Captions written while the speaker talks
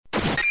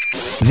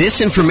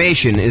This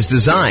information is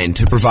designed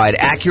to provide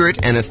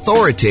accurate and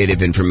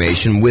authoritative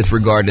information with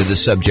regard to the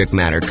subject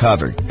matter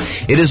covered.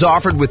 It is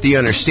offered with the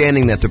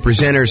understanding that the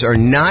presenters are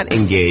not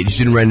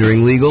engaged in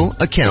rendering legal,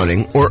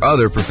 accounting, or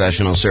other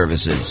professional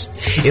services.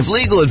 If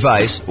legal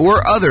advice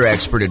or other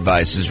expert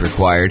advice is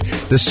required,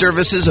 the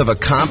services of a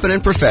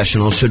competent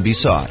professional should be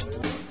sought.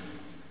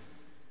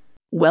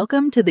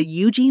 Welcome to the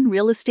Eugene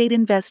Real Estate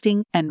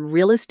Investing and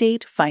Real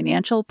Estate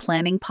Financial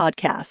Planning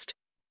Podcast.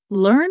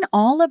 Learn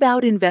all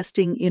about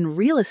investing in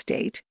real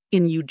estate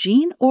in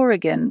Eugene,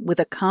 Oregon, with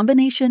a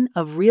combination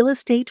of real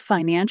estate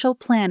financial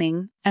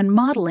planning and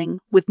modeling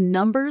with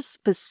numbers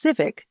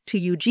specific to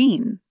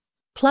Eugene,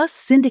 plus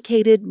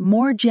syndicated,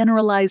 more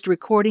generalized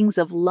recordings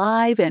of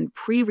live and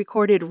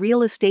pre-recorded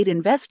real estate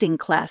investing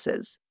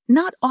classes,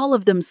 not all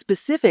of them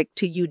specific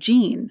to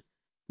Eugene.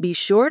 Be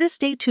sure to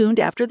stay tuned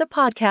after the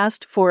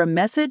podcast for a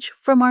message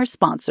from our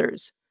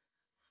sponsors.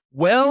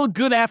 Well,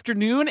 good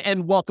afternoon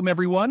and welcome,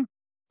 everyone.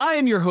 I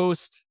am your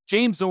host,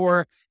 James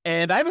Orr,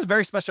 and I have a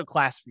very special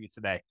class for you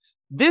today.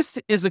 This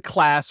is a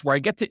class where I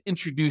get to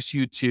introduce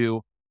you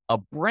to a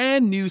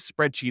brand new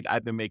spreadsheet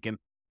I've been making.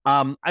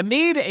 I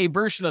made a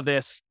version of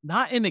this,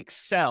 not in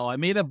Excel. I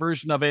made a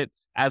version of it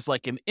as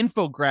like an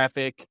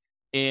infographic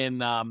in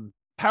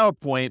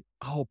PowerPoint,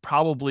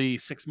 probably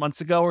 6 months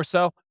ago or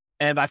so.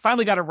 And I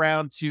finally got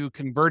around to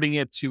converting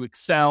it to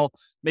Excel,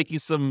 making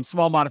some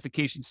small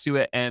modifications to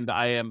it, and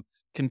I am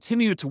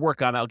continuing to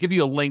work on it. I'll give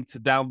you a link to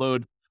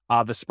download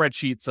the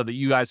spreadsheet so that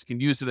you guys can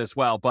use it as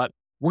well. But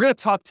we're going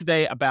to talk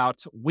today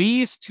about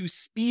ways to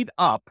speed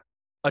up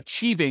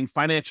achieving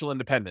financial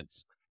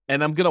independence.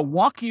 And I'm going to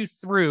walk you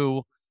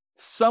through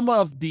some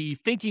of the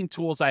thinking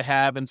tools I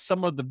have and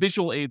some of the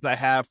visual aids I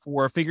have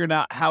for figuring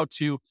out how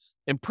to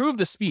improve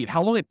the speed,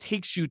 how long it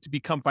takes you to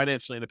become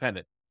financially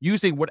independent,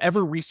 using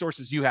whatever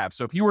resources you have.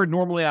 So if you were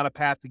normally on a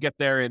path to get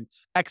there in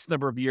X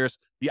number of years,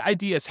 the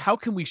idea is how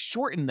can we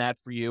shorten that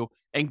for you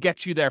and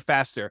get you there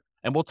faster?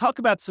 And we'll talk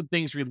about some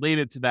things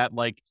related to that,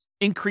 like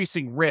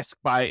increasing risk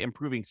by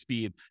improving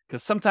speed,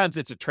 because sometimes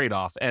it's a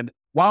trade-off. And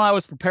while I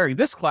was preparing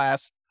this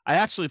class, I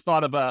actually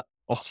thought of a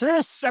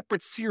whole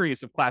separate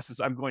series of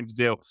classes I'm going to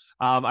do.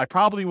 I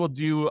probably will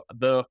do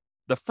the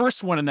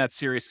first one in that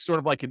series, sort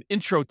of like an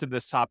intro to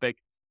this topic,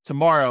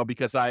 tomorrow,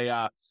 because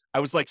I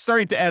was like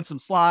starting to add some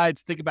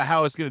slides, think about how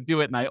I was going to do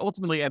it. And I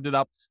ultimately ended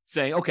up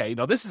saying, okay,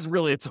 this is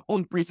really its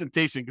own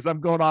presentation because I'm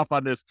going off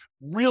on this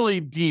really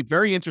deep,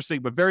 very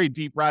interesting, but very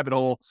deep rabbit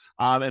hole.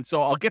 And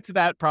so I'll get to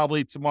that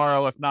probably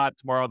tomorrow. If not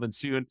tomorrow, then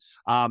soon.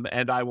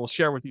 And I will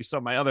share with you some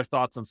of my other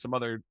thoughts on some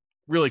other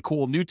really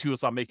cool new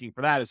tools I'm making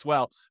for that as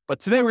well. But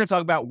today we're going to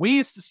talk about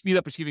ways to speed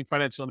up achieving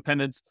financial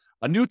independence,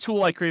 a new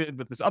tool I created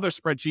with this other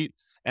spreadsheet,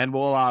 and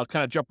we'll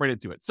kind of jump right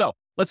into it. So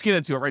let's get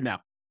into it right now.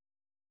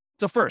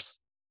 So first,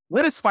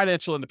 what is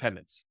financial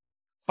independence?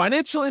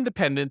 Financial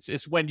independence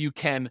is when you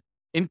can,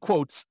 in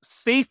quotes,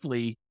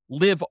 safely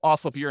live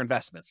off of your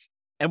investments.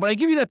 And when I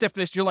give you that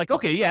definition, you're like,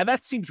 okay, yeah,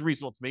 that seems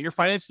reasonable to me. You're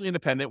financially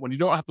independent when you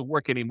don't have to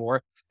work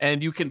anymore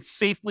and you can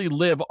safely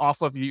live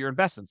off of your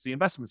investments, the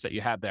investments that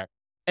you have there.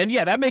 And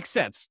yeah, that makes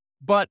sense,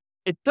 but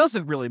it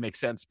doesn't really make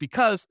sense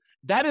because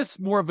that is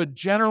more of a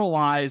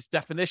generalized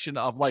definition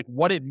of like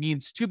what it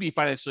means to be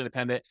financially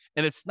independent.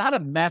 And it's not a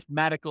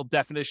mathematical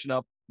definition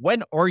of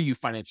when are you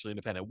financially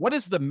independent? What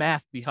is the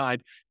math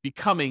behind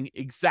becoming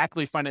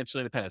exactly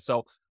financially independent?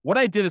 So what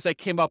I did is I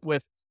came up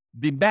with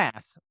the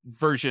math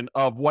version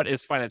of what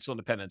is financial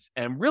independence.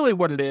 And really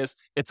what it is,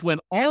 it's when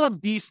all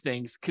of these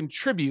things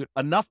contribute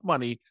enough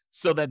money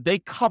so that they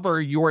cover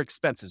your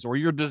expenses or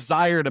your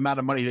desired amount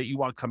of money that you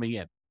want coming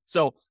in.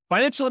 So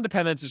financial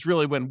independence is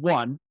really when,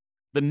 one,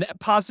 the net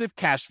positive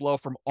cash flow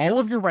from all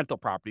of your rental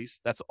properties,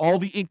 that's all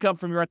the income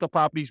from your rental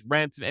properties,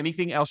 rent, and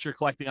anything else you're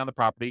collecting on the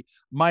property,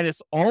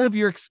 minus all of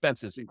your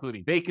expenses,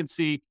 including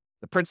vacancy,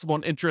 the principal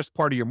and interest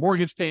part of your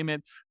mortgage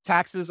payment,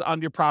 taxes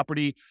on your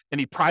property,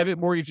 any private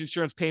mortgage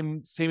insurance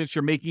payments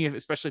you're making,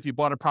 especially if you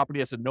bought a property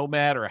as a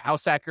nomad or a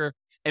house hacker,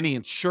 any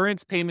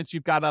insurance payments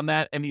you've got on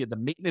that, any of the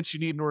maintenance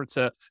you need in order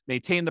to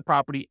maintain the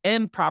property,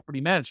 and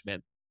property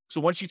management. So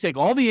once you take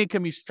all the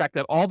income, you subtract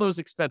out all those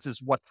expenses,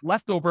 what's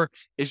left over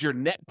is your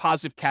net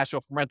positive cash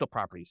flow from rental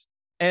properties.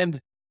 And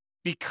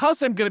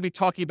because I'm going to be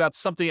talking about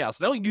something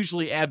else, I don't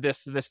usually add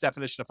this to this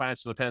definition of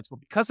financial independence, but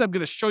because I'm going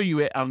to show you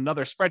it on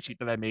another spreadsheet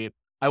that I made,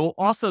 I will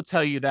also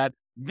tell you that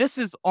this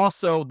is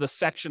also the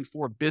section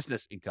for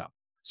business income.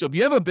 So if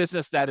you have a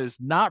business that is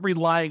not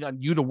relying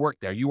on you to work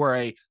there, you are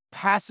a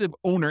passive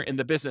owner in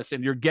the business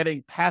and you're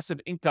getting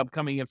passive income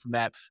coming in from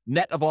that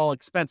net of all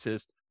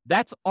expenses,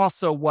 that's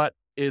also what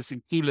is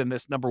included in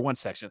this number one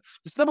section.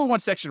 This number one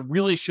section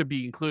really should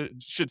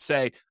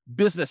say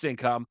business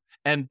income,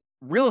 and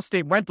real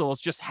estate rentals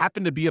just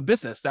happen to be a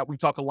business that we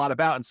talk a lot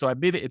about. And so I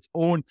made it its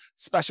own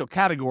special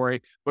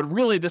category, but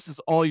really this is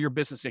all your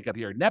business income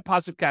here. Net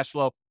positive cash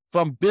flow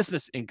from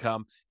business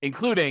income,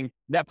 including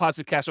net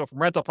positive cash flow from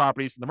rental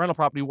properties. And the rental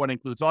property one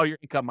includes all your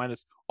income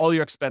minus all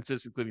your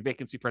expenses, including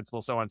vacancy,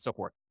 principal, so on and so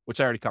forth,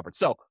 which I already covered.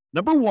 So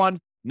number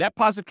one, net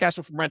positive cash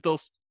flow from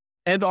rentals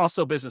and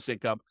also business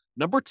income.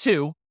 Number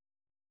two,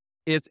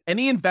 is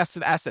any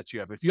invested assets you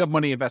have. If you have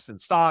money invested in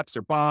stocks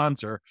or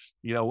bonds or,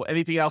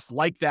 anything else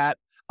like that,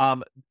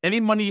 any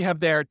money you have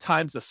there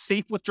times a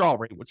safe withdrawal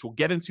rate, which we'll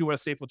get into what a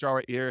safe withdrawal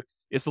rate here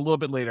is a little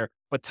bit later,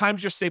 but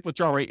times your safe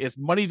withdrawal rate is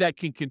money that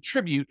can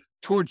contribute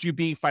towards you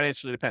being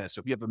financially independent.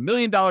 So if you have $1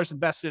 million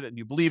invested and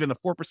you believe in the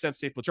 4%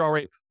 safe withdrawal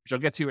rate, which I'll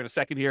get to in a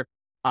second here,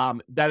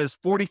 that is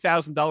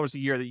 $40,000 a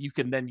year that you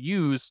can then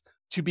use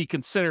to be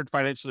considered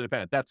financially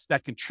independent.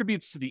 That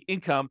contributes to the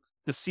income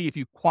to see if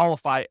you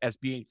qualify as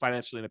being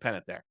financially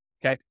independent there.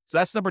 Okay. So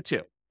that's number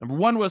two. Number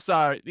one was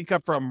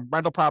income from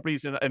rental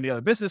properties and the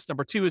other business.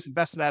 Number two is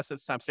invested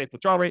assets times safe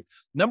withdrawal rate.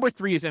 Number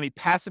three is any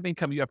passive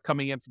income you have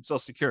coming in from Social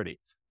Security.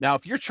 Now,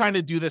 if you're trying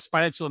to do this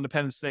financial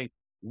independence thing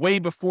way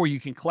before you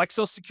can collect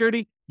Social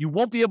Security, you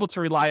won't be able to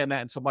rely on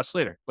that until much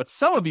later. But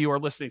some of you are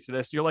listening to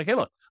this, you're like, hey,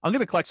 look, I'm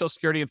going to collect Social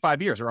Security in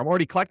 5 years, or I'm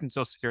already collecting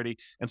Social Security.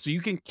 And so you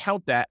can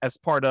count that as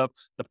part of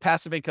the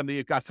passive income that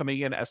you've got coming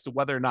in as to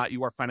whether or not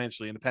you are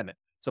financially independent.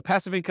 So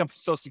passive income from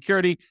Social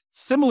Security.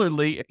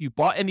 Similarly, if you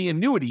bought any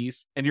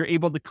annuities and you're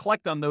able to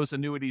collect on those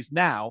annuities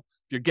now,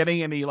 if you're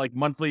getting any like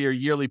monthly or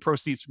yearly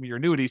proceeds from your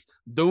annuities,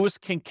 those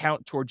can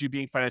count towards you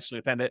being financially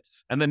independent.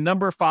 And then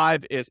number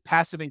five is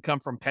passive income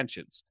from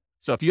pensions.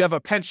 So if you have a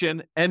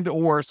pension and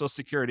or Social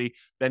Security,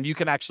 then you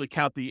can actually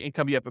count the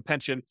income you have a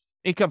pension,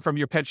 income from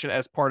your pension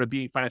as part of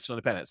being financially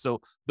independent.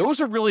 So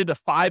those are really the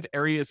 5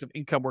 areas of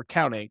income we're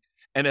counting.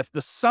 And if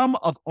the sum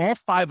of all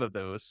 5 of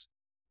those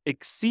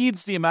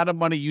exceeds the amount of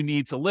money you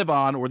need to live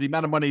on or the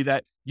amount of money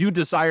that you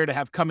desire to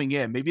have coming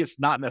in, maybe it's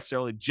not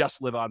necessarily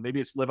just live on,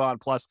 maybe it's live on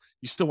plus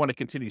you still want to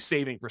continue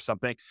saving for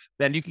something,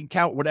 then you can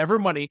count whatever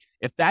money.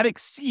 If that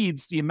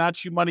exceeds the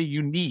amount of money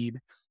you need,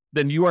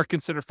 then you are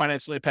considered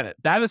financially independent.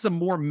 That is a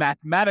more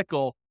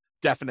mathematical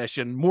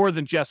definition, more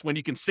than just when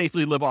you can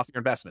safely live off your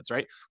investments,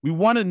 right? We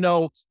want to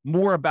know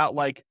more about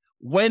like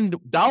when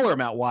dollar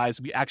amount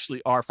wise, we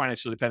actually are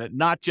financially independent,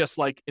 not just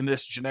like in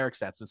this generic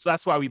sense. And so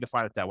that's why we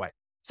define it that way.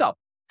 So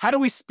how do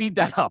we speed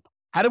that up?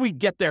 How do we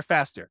get there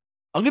faster?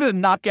 I'm going to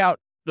knock out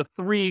the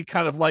 3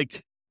 kind of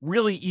like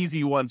really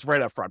easy ones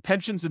right up front: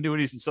 pensions,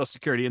 annuities, and Social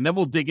Security. And then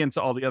we'll dig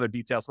into all the other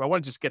details. But I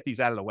want to just get these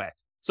out of the way.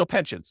 So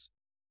pensions.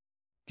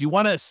 If you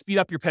want to speed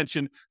up your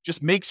pension,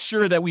 just make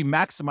sure that we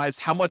maximize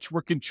how much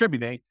we're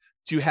contributing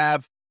to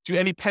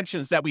any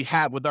pensions that we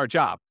have with our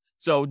job.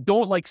 So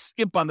don't like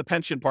skimp on the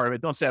pension part of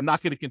it. Don't say, I'm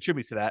not going to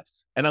contribute to that.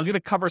 And I'm going to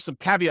cover some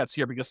caveats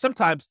here because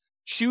sometimes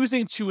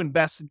choosing to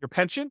invest in your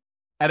pension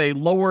at a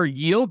lower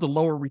yield, the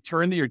lower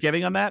return that you're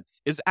getting on that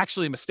is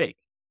actually a mistake.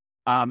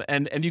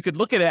 And you could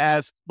look at it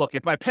as, look,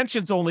 if my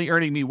pension's only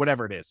earning me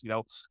whatever it is,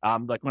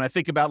 like when I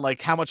think about like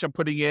how much I'm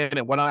putting in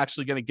and when I'm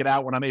actually going to get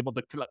out when I'm able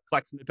to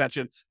collect some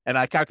pension, and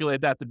I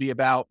calculate that to be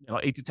about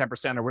 8 to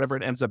 10% or whatever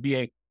it ends up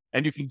being,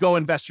 and you can go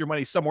invest your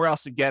money somewhere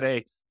else and get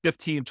a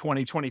 15,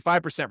 20,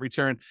 25%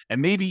 return, and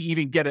maybe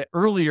even get it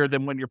earlier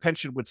than when your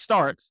pension would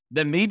start,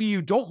 then maybe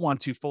you don't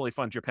want to fully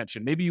fund your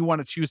pension. Maybe you want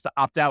to choose to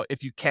opt out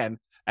if you can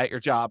at your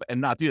job and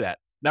not do that.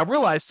 Now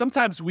realize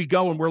sometimes we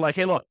go and we're like,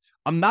 hey, look,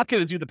 I'm not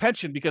going to do the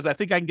pension because I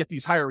think I can get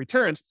these higher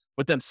returns,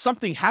 but then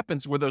something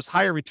happens where those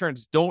higher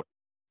returns don't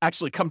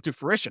actually come to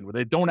fruition, where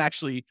they don't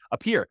actually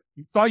appear.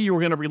 You thought you were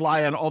going to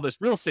rely on all this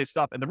real estate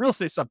stuff, and the real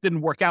estate stuff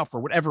didn't work out for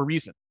whatever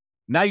reason.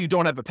 Now you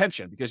don't have a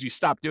pension because you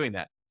stopped doing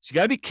that. So you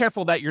got to be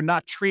careful that you're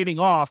not trading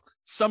off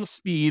some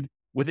speed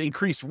with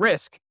increased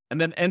risk and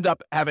then end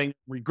up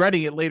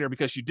regretting it later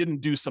because you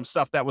didn't do some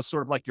stuff that was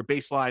sort of like your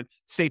baseline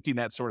safety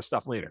net sort of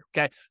stuff later.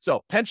 Okay.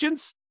 So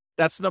pensions,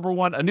 that's number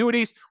one.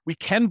 Annuities, we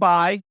can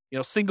buy,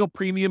 single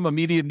premium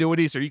immediate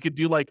annuities, or you could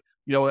do like,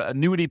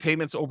 annuity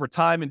payments over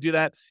time and do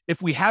that.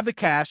 If we have the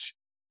cash,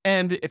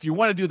 and if you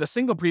want to do the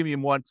single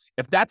premium one,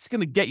 if that's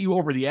going to get you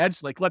over the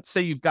edge, like let's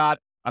say you've got,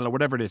 I don't know,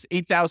 whatever it is,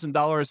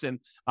 $8,000 in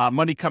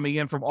money coming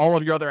in from all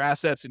of your other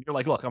assets. And you're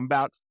like, look, I'm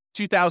about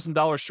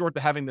 $2,000 short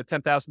to having the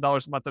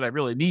 $10,000 a month that I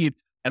really need.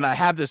 And I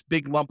have this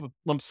big lump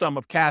sum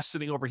of cash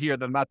sitting over here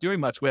that I'm not doing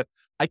much with.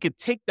 I could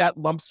take that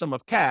lump sum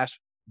of cash,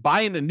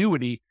 buy an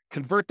annuity,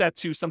 convert that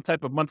to some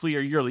type of monthly or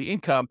yearly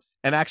income,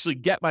 and actually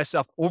get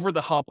myself over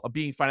the hump of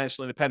being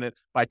financially independent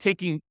by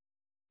taking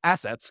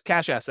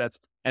cash assets,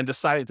 and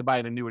deciding to buy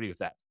an annuity with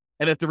that.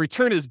 And if the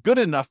return is good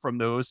enough from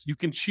those, you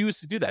can choose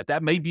to do that.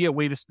 That may be a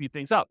way to speed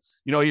things up.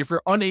 If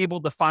you're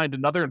unable to find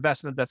another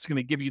investment that's going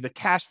to give you the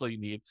cash flow you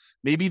need,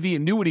 maybe the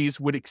annuities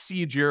would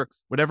exceed your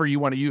whatever you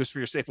want to use for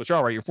your safe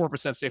withdrawal rate, your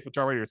 4% safe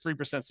withdrawal rate, or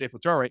 3% safe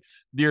withdrawal rate.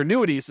 The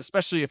annuities,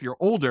 especially if you're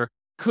older,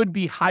 could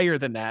be higher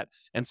than that.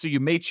 And so you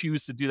may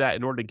choose to do that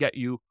in order to get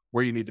you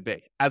where you need to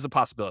be as a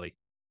possibility.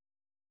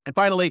 And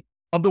finally,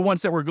 of the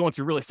ones that we're going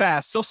through really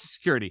fast, Social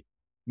Security.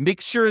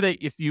 Make sure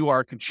that if you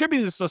are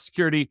contributing to Social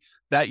Security,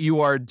 that you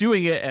are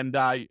doing it and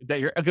that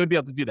you're going to be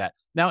able to do that.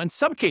 Now, in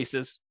some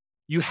cases,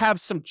 you have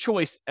some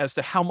choice as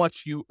to how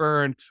much you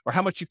earn or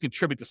how much you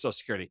contribute to Social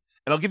Security.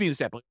 And I'll give you an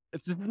example.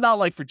 It's not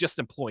like for just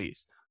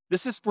employees.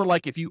 This is for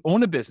like if you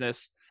own a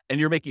business and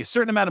you're making a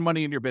certain amount of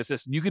money in your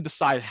business, and you can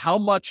decide how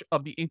much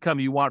of the income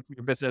you want from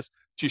your business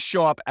to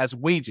show up as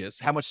wages,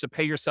 how much to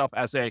pay yourself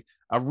as a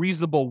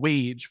reasonable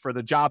wage for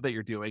the job that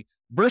you're doing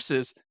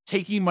versus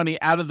taking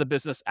money out of the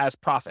business as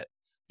profit.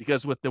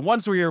 Because with the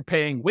ones where you're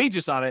paying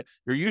wages on it,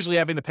 you're usually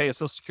having to pay a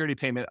Social Security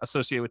payment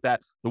associated with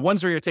that. The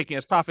ones where you're taking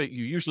as profit,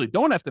 you usually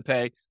don't have to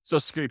pay Social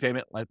Security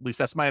payment. At least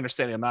that's my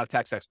understanding. I'm not a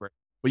tax expert.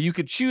 But you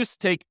could choose to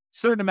take a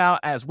certain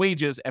amount as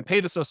wages and pay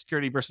the Social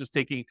Security versus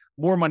taking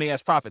more money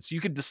as profit. So you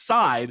could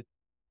decide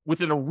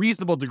within a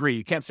reasonable degree.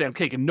 You can't say, I'm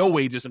taking no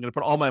wages, I'm going to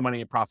put all my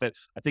money in profit.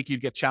 I think you'd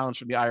get challenged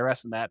from the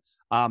IRS in that.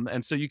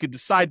 And so you could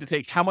decide to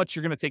take how much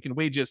you're going to take in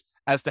wages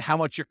as to how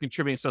much you're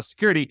contributing to Social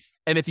Security.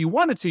 And if you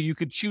wanted to, you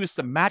could choose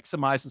to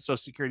maximize the Social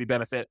Security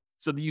benefit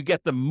so that you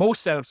get the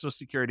most out of Social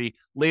Security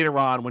later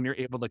on when you're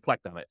able to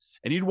collect on it.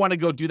 And you'd want to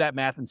go do that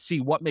math and see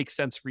what makes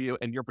sense for you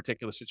in your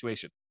particular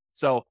situation.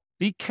 So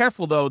be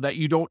careful, though, that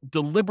you don't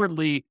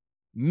deliberately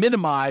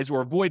minimize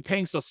or avoid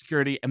paying Social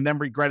Security and then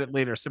regret it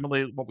later.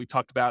 Similarly, what we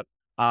talked about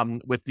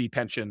with the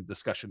pension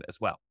discussion as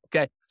well.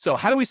 Okay. So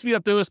how do we speed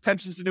up those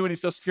pensions,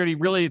 annuities, Social Security?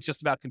 Really, it's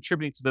just about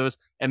contributing to those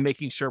and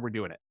making sure we're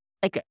doing it.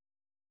 Okay.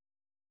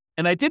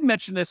 And I did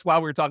mention this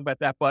while we were talking about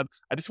that, but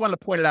I just wanted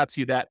to point it out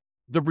to you that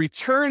the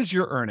returns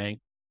you're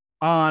earning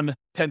on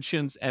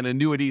pensions and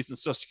annuities and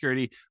Social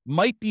Security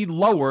might be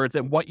lower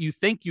than what you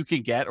think you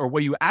can get or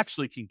what you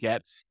actually can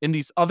get in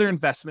these other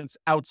investments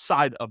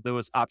outside of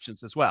those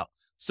options as well.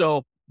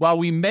 So while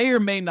we may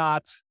or may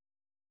not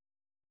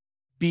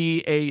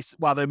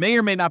while there may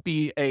or may not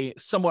be a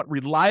somewhat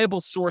reliable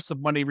source of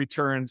money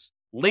returns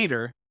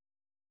later,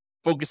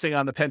 focusing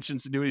on the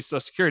pensions, annuities,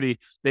 Social Security,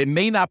 they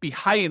may not be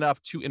high enough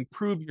to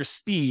improve your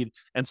speed.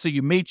 And so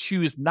you may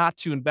choose not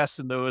to invest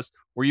in those,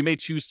 or you may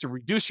choose to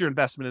reduce your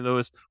investment in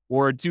those,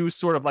 or do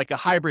sort of like a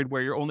hybrid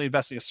where you're only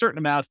investing a certain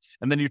amount,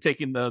 and then you're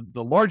taking the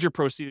larger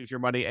proceeds of your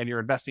money and you're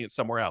investing it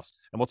somewhere else.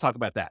 And we'll talk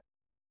about that.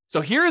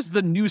 So here's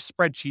the new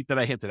spreadsheet that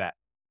I hinted at.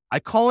 I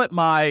call it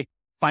my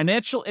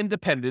financial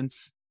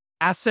independence,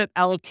 asset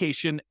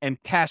allocation,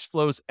 and cash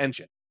flows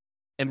engine.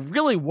 And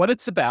really what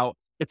it's about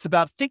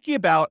thinking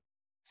about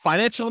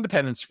financial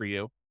independence for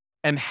you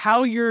and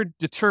how you're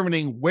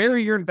determining where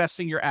you're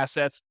investing your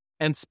assets,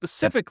 and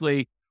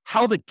specifically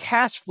how the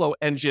cash flow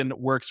engine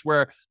works,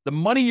 where the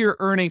money you're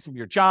earning from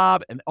your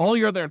job and all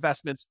your other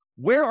investments,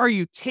 where are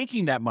you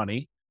taking that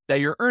money that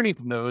you're earning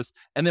from those?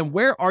 And then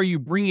where are you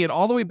bringing it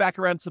all the way back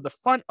around to the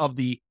front of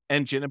the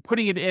engine and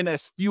putting it in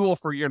as fuel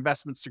for your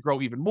investments to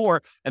grow even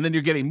more? And then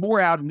you're getting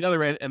more out on the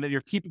other end, and then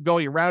you're keeping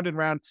going around and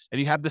around,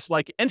 and you have this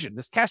like engine,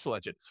 this cash flow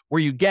engine,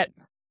 where you get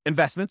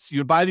investments,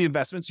 you buy the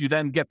investments, you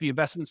then get the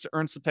investments to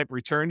earn some type of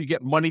return, you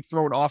get money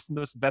thrown off from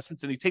those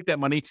investments, and you take that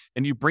money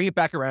and you bring it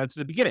back around to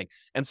the beginning.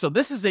 And so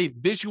this is a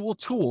visual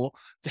tool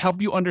to help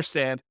you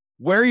understand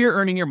where you're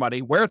earning your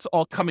money, where it's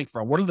all coming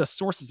from, what are the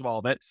sources of all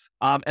of it,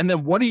 and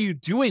then what are you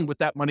doing with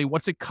that money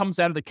once it comes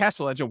out of the cash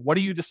flow engine? What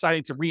are you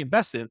deciding to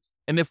reinvest in?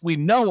 And if we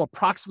know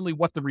approximately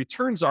what the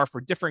returns are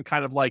for different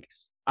kind of like,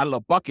 I don't know,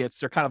 buckets,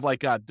 they're kind of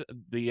like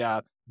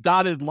the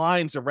dotted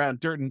lines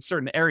around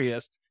certain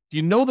areas. Do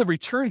you know the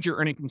returns you're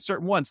earning from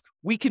certain ones?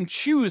 We can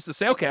choose to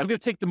say, okay, I'm going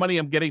to take the money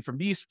I'm getting from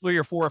these 3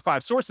 or 4 or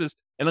 5 sources,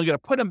 and I'm going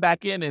to put them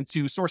back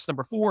into source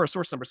number 4 or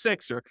source number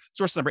 6 or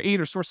source number 8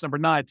 or source number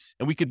 9.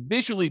 And we could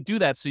visually do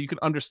that so you can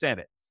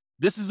understand it.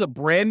 This is a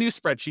brand new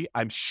spreadsheet.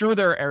 I'm sure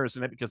there are errors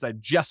in it because I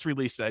just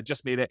released it. I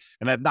just made it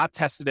and I've not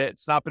tested it.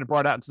 It's not been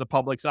brought out into the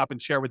public. It's not been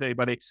shared with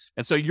anybody.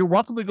 And so you're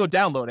welcome to go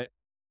download it,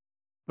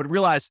 but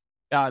realize,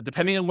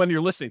 depending on when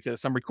you're listening to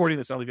this, I'm recording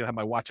this. I don't even have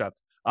my watch up.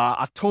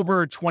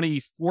 October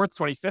 24th,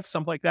 25th,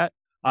 something like that,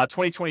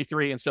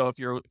 2023. And so if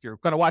you're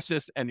going to watch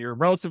this and you're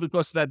relatively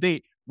close to that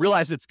date,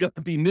 realize it's going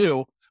to be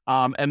new.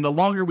 And the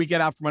longer we get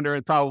out from under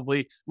it,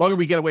 probably longer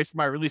we get away from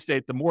my release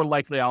date, the more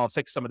likely I'll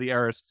fix some of the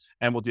errors,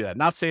 and we'll do that.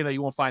 Not saying that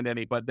you won't find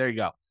any, but there you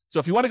go. So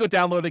if you want to go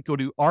download it, go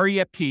to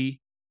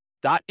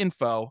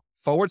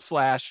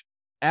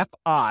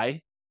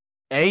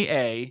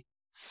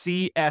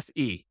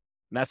refp.info/FIAACFE.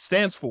 And that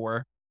stands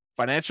for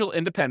Financial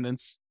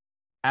Independence,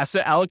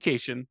 Asset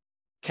Allocation,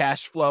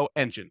 Cash Flow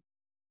Engine.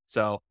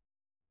 So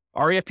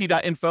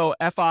refp.info,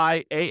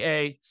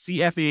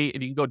 FIAACFE,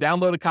 and you can go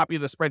download a copy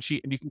of the spreadsheet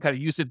and you can kind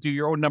of use it, do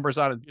your own numbers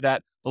on it, and do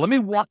that. But let me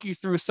walk you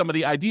through some of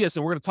the ideas,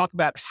 and we're going to talk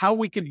about how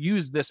we can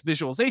use this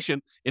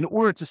visualization in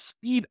order to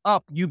speed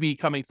up you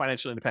becoming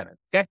financially independent.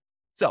 Okay.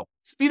 So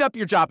speed up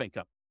your job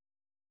income.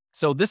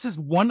 So this is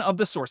one of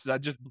the sources. I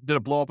just did a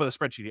blow up of the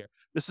spreadsheet here.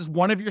 This is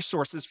one of your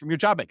sources from your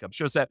job income.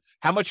 Shows that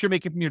how much you're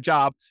making from your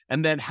job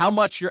and then how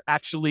much you're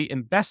actually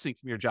investing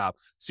from your job.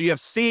 So you have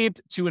saved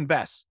to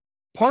invest.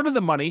 Part of the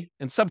money,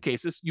 in some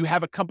cases, you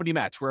have a company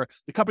match where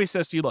the company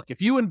says to you, look,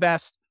 if you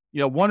invest,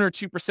 1 or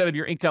 2% of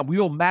your income, we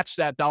will match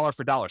that dollar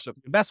for dollar. So if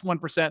you invest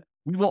 1%,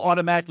 we will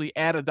automatically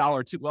add add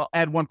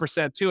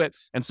 1% to it.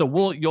 And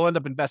so you'll end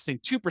up investing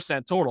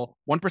 2% total,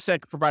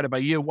 1% provided by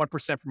you,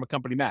 1% from a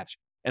company match.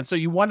 And so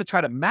you want to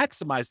try to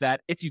maximize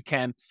that if you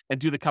can and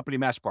do the company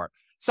match part.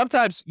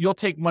 Sometimes you'll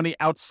take money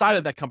outside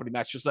of that company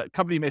match. Just that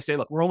company may say,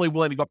 look, we're only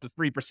willing to go up to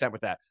 3%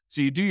 with that. So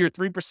you do your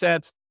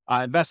 3%,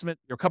 investment.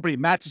 Your company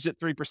matches it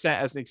 3%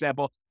 as an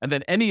example. And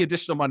then any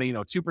additional money,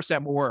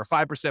 2% more or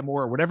 5%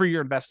 more, or whatever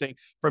you're investing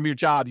from your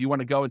job, you want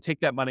to go and take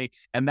that money.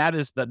 And that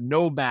is the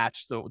no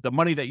match, the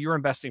money that you're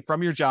investing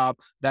from your job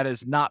that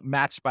is not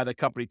matched by the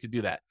company to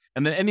do that.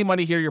 And then any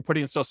money here you're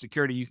putting in Social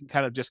Security, you can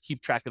kind of just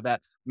keep track of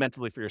that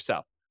mentally for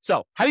yourself.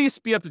 So how do you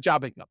speed up the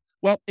job income?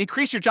 Well,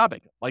 increase your job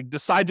income. Like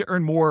decide to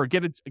earn more,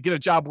 get a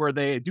job where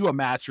they do a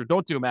match or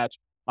don't do a match,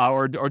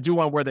 or do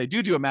one where they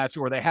do a match,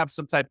 or they have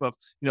some type of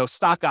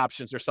stock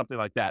options or something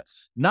like that.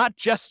 Not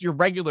just your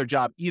regular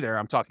job either.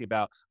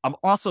 I'm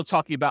also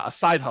talking about a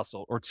side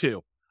hustle or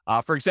two.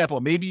 For example,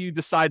 maybe you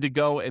decide to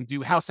go and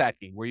do house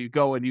hacking, where you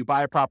go and you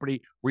buy a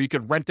property where you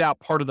could rent out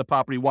part of the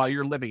property while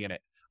you're living in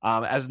it.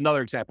 As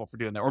another example for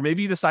doing that. Or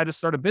maybe you decide to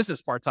start a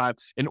business part-time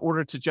in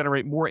order to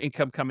generate more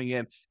income coming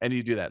in, and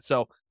you do that.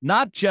 So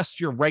not just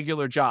your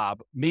regular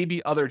job,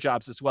 maybe other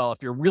jobs as well.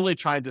 If you're really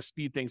trying to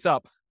speed things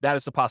up, that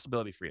is a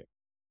possibility for you.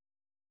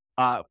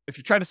 If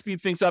you're trying to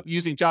speed things up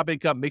using job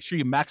income, make sure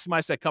you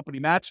maximize that company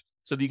match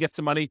so that you get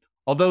some money.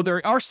 Although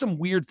there are some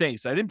weird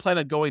things. I didn't plan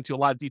on going into a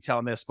lot of detail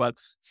on this, but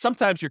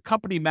sometimes your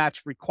company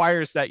match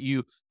requires that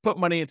you put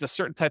money into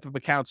certain type of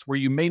accounts where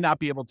you may not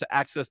be able to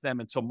access them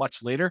until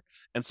much later.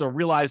 And so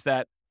realize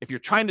that if you're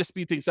trying to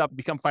speed things up and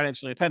become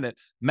financially independent,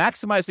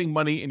 maximizing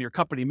money in your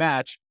company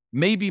match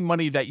may be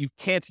money that you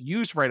can't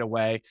use right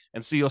away.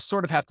 And so you'll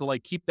sort of have to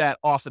keep that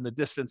off in the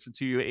distance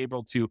until you're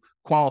able to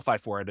qualify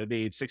for it at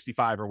age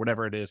 65 or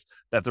whatever it is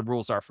that the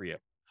rules are for you.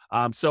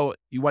 So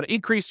you want to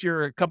increase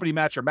your company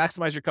match or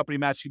maximize your company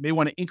match. You may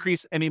want to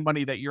increase any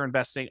money that you're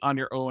investing on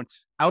your own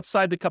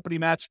outside the company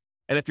match.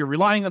 And if you're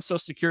relying on Social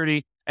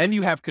Security and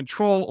you have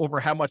control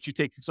over how much you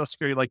take from Social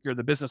Security, like you're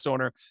the business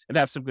owner and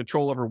have some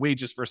control over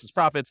wages versus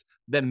profits,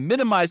 then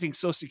minimizing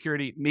Social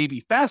Security may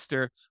be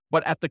faster,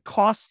 but at the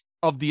cost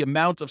of the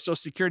amount of Social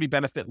Security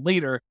benefit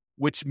later,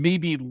 which may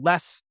be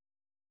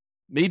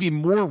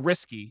more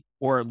risky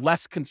or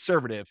less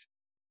conservative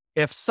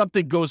if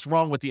something goes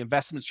wrong with the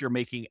investments you're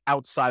making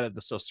outside of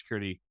the Social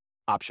Security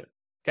option.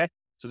 Okay.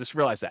 So just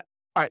realize that.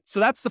 All right. So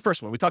that's the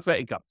first one. We talked about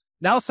income.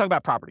 Now let's talk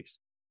about properties.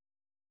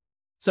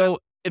 So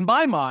in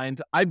my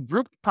mind, I've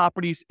grouped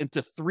properties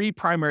into three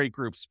primary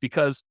groups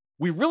because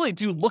we really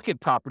do look at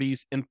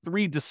properties in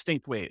three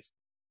distinct ways.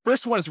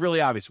 First one is a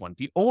really obvious one,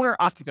 the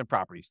owner-occupant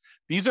properties.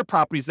 These are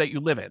properties that you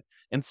live in.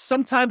 And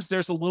sometimes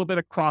there's a little bit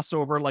of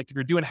crossover, like if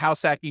you're doing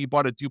house hacking, you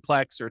bought a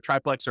duplex or a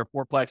triplex or a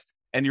fourplex,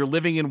 and you're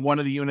living in one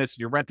of the units and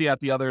you're renting out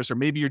the others, or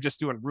maybe you're just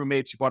doing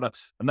roommates. You bought a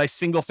nice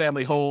single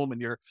family home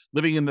and you're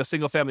living in the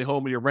single family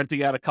home and you're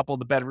renting out a couple of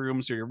the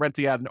bedrooms, or you're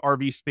renting out an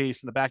RV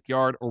space in the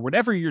backyard, or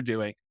whatever you're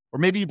doing. Or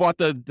maybe you bought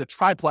the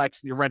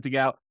triplex and you're renting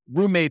out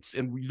roommates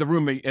in the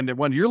room and the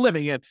one you're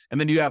living in.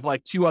 And then you have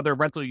two other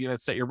rental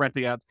units that you're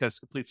renting out because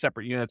complete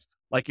separate units.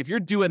 If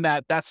you're doing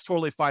that, that's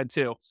totally fine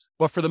too.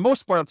 But for the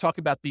most part, I'm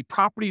talking about the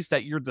properties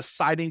that you're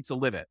deciding to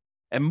live in.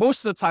 And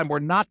most of the time, we're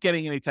not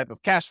getting any type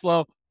of cash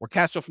flow or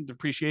cash flow from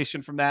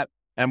depreciation from that.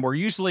 And we're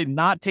usually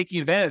not taking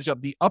advantage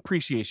of the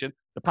appreciation,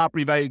 the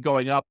property value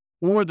going up,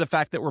 or the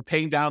fact that we're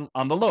paying down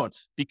on the loan,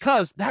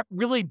 because that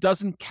really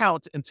doesn't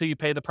count until you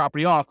pay the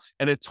property off,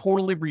 and it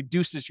totally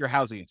reduces your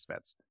housing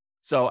expense.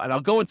 So, and I'll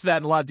go into that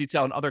in a lot of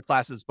detail in other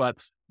classes,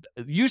 but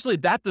usually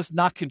that does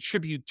not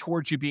contribute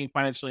towards you being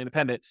financially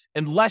independent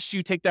unless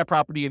you take that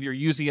property and you're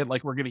using it,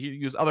 like we're going to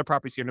use other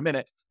properties here in a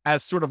minute,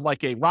 as sort of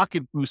like a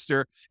rocket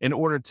booster in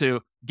order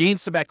to gain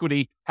some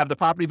equity, have the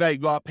property value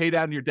go up, pay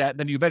down your debt, and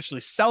then you eventually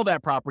sell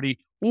that property.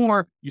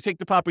 Or you take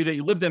the property that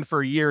you lived in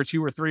for a year or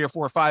two or three or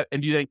four or five,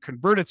 and you then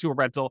convert it to a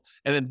rental.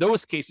 And in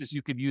those cases,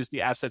 you could use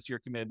the assets you're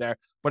committed there.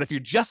 But if you're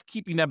just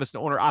keeping them as an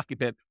owner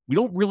occupant, we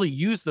don't really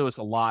use those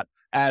a lot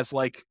as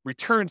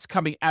returns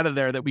coming out of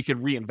there that we could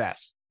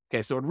reinvest.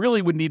 Okay, so it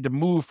really would need to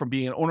move from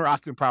being an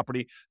owner-occupant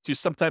property to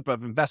some type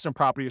of investment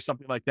property or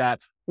something like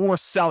that, or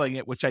selling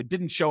it, which I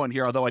didn't show in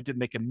here, although I did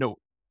make a note.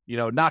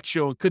 Not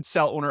show could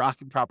sell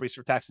owner-occupant properties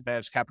for tax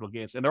advantage capital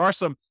gains. And there are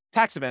some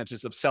tax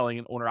advantages of selling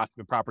an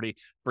owner-occupant property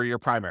for your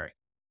primary.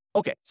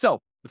 Okay, so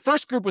the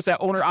first group was that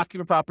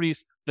owner-occupant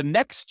properties. The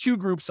next two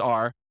groups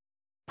are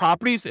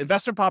properties,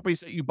 investment properties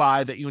that you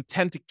buy that you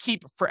intend to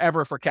keep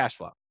forever for cash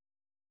flow.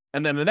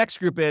 And then the next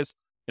group is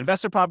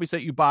investment properties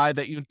that you buy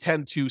that you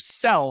intend to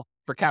sell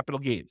for capital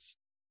gains.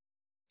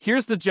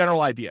 Here's the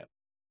general idea.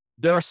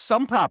 There are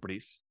some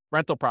properties,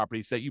 rental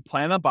properties, that you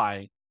plan on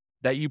buying,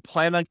 that you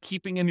plan on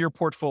keeping in your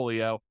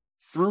portfolio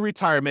through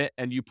retirement,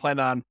 and you plan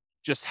on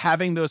just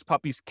having those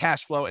puppies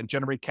cash flow and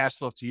generate cash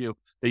flow to you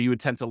that you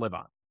intend to live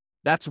on.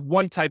 That's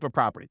one type of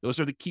property. Those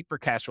are the keep for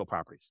cash flow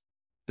properties.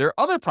 There are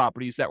other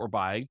properties that we're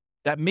buying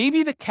that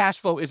maybe the cash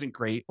flow isn't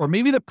great, or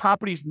maybe the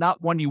property is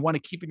not one you want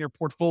to keep in your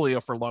portfolio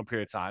for a long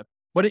period of time,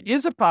 but it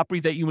is a property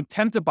that you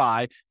intend to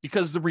buy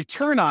because the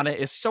return on it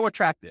is so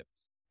attractive.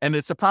 And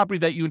it's a property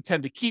that you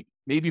intend to keep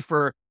maybe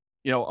for,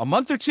 a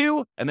month or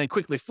two and then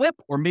quickly flip,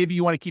 or maybe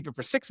you want to keep it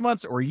for 6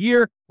 months or a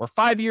year or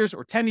 5 years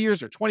or 10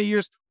 years or 20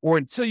 years, or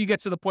until you get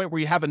to the point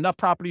where you have enough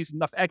properties,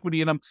 enough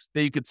equity in them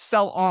that you could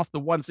sell off the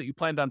ones that you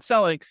planned on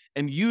selling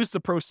and use the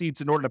proceeds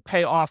in order to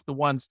pay off the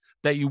ones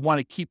that you want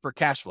to keep for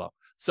cash flow.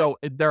 So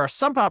there are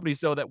some properties,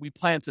 though, that we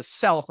plan to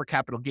sell for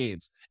capital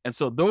gains. And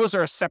so those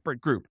are a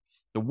separate group.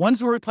 The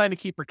ones where we plan to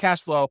keep for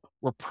cash flow,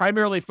 we're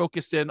primarily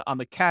focused in on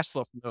the cash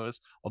flow from those,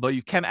 although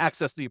you can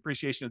access the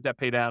appreciation of debt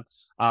pay down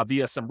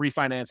via some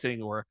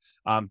refinancing or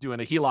doing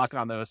a HELOC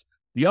on those.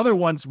 The other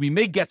ones, we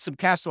may get some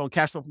cash flow and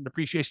cash flow from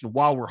depreciation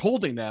while we're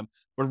holding them,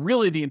 but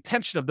really the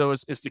intention of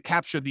those is to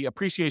capture the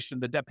appreciation,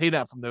 the debt pay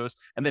down from those,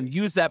 and then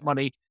use that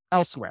money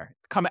elsewhere,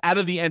 come out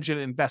of the engine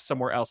and invest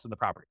somewhere else in the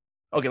property.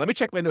 Okay, let me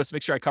check my notes to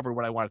make sure I covered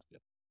what I wanted to do.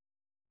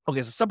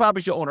 Okay, so some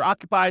properties you'll own or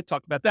occupy,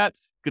 talked about that.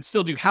 You could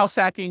still do house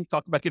hacking,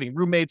 talked about getting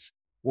roommates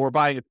or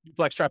buying a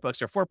duplex,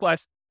 triplex, or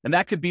fourplex. And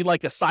that could be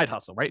like a side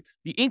hustle, right?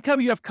 The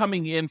income you have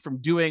coming in from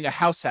doing a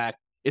house hack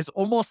is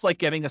almost like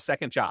getting a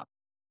second job,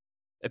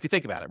 if you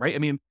think about it, right? I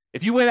mean,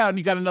 if you went out and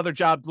you got another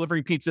job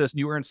delivering pizzas and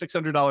you earn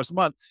 $600 a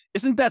month,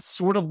 isn't that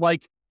sort of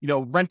like,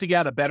 renting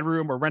out a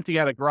bedroom or renting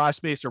out a garage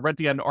space or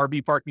renting out an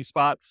RV parking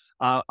spot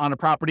on a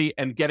property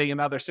and getting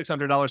another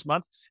 $600 a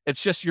month?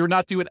 It's just you're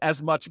not doing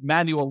as much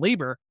manual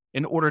labor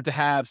in order to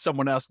have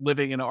someone else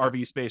living in an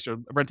RV space or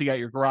renting out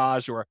your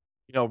garage or,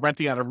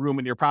 renting out a room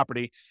in your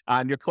property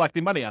and you're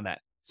collecting money on that.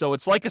 So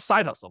it's like a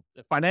side hustle.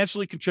 It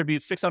financially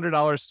contributes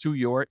 $600 to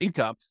your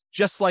income,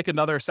 just like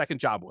another second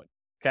job would.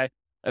 Okay.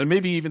 And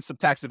maybe even some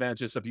tax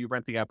advantages of you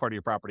renting out part of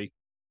your property,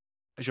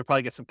 as you'll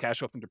probably get some cash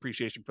flow from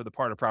depreciation for the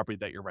part of property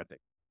that you're renting.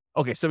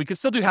 Okay. So we can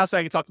still do house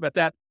hacking, talked about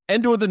that,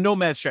 and or the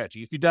nomad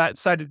strategy. If you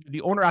decide to do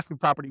the owner occupant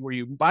property where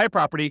you buy a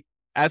property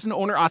as an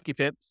owner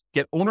occupant,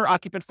 get owner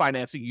occupant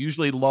financing,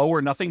 usually low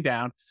or nothing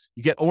down.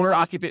 You get owner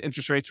occupant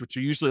interest rates, which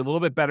are usually a little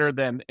bit better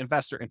than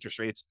investor interest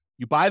rates.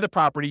 You buy the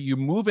property, you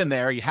move in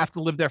there, you have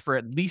to live there for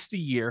at least a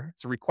year.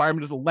 It's a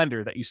requirement of the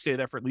lender that you stay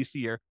there for at least a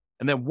year.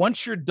 And then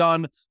once you're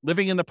done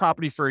living in the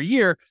property for a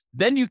year,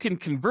 then you can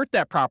convert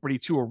that property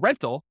to a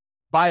rental,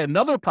 buy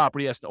another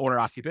property as an owner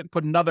occupant,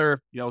 put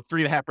another,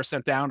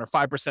 3.5% down or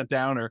 5%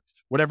 down or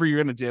whatever you're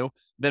going to do,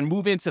 then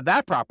move into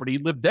that property,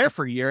 live there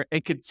for a year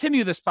and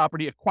continue this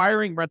property,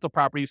 acquiring rental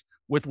properties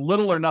with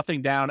little or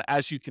nothing down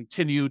as you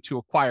continue to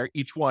acquire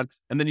each one.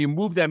 And then you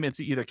move them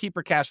into either keep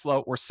for cash flow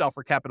or sell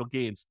for capital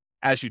gains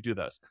as you do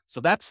those. So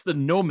that's the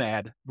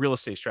nomad real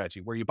estate strategy,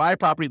 where you buy a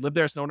property, live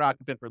there as an owner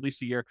occupant for at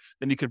least a year,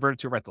 then you convert it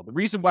to a rental. The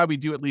reason why we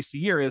do at least a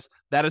year is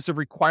that is a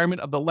requirement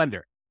of the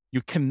lender.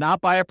 You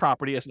cannot buy a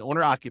property as an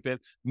owner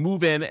occupant,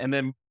 move in, and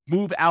then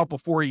move out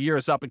before a year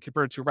is up and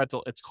convert it to a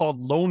rental. It's called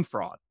loan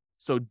fraud.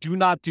 So do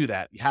not do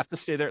that. You have to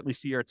stay there at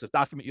least a year. It's a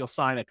document you'll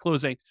sign at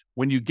closing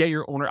when you get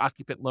your owner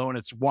occupant loan.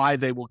 It's why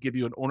they will give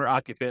you an owner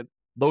occupant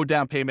low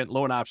down payment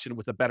loan option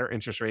with a better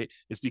interest rate,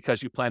 is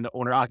because you plan to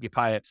owner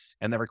occupy it.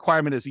 And the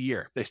requirement is a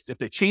year. If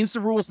they change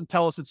the rules and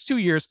tell us it's 2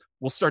 years,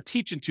 we'll start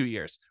teaching 2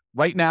 years.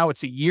 Right now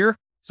it's a year.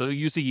 So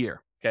use a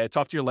year. Okay.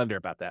 Talk to your lender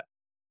about that.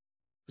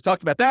 We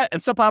talked about that.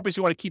 And some properties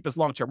you want to keep as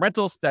long-term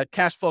rentals. That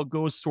cash flow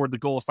goes toward the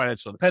goal of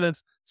financial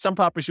independence. Some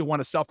properties you want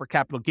to sell for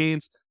capital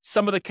gains.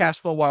 Some of the cash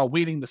flow while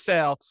waiting the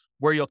sale,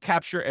 where you'll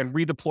capture and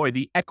redeploy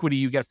the equity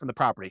you get from the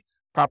property.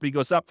 Property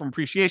goes up from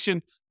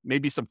appreciation,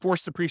 maybe some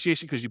forced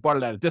appreciation because you bought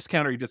it at a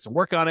discount or you did some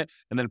work on it,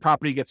 and then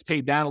property gets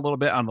paid down a little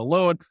bit on the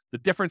loan. The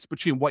difference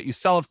between what you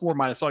sell it for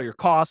minus all your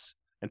costs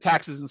and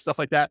taxes and stuff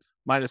like that,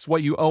 minus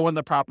what you owe on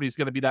the property, is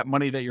going to be that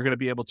money that you're going to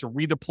be able to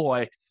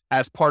redeploy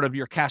as part of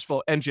your cash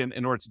flow engine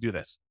in order to do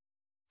this.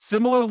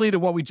 Similarly to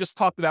what we just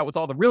talked about with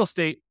all the real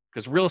estate,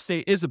 because real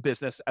estate is a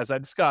business, as I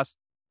discussed,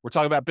 we're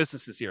talking about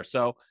businesses here.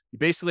 So you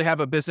basically have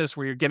a business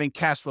where you're getting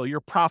cash flow, your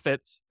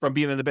profit from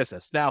being in the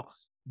business. Now,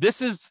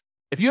 this is,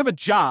 if you have a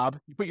job,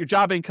 you put your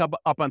job income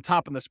up on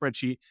top in the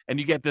spreadsheet and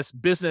you get this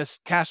business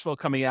cash flow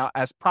coming out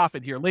as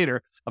profit here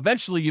later.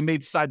 Eventually, you may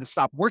decide to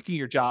stop working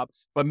your job,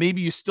 but maybe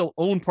you still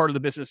own part of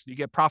the business and you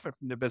get profit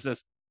from the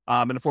business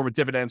in the form of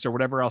dividends or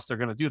whatever else they're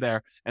going to do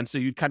there. And so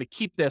you kind of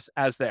keep this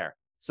as there.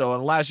 So it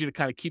allows you to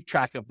kind of keep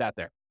track of that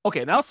there.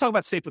 Okay, now let's talk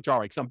about safe withdrawal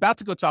rate, because I'm about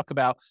to go talk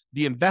about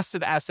the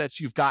invested assets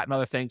you've got and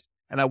other things.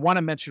 And I want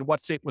to mention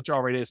what safe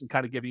withdrawal rate is and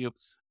kind of give you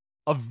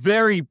a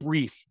very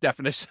brief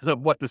definition of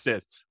what this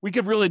is. We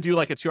could really do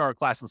like a 2-hour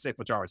class on safe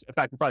withdrawal rates. In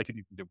fact, we probably could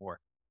even do more.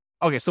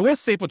 Okay, so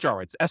where's safe withdrawal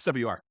rates?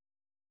 SWR.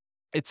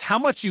 It's how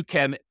much you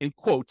can, in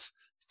quotes,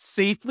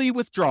 safely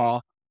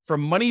withdraw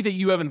from money that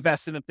you have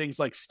invested in things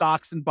like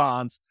stocks and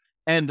bonds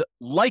and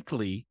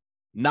likely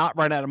not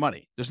run out of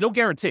money. There's no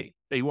guarantee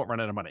that you won't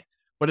run out of money,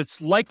 but it's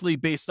likely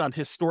based on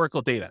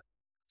historical data.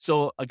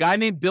 So a guy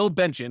named Bill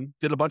Bengen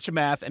did a bunch of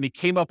math and he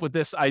came up with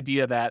this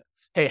idea that,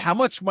 hey, how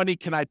much money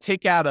can I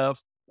take out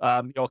of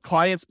a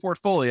client's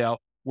portfolio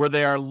where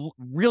they are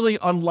really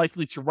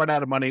unlikely to run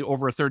out of money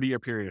over a 30-year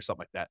period or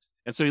something like that.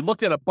 And so he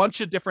looked at a bunch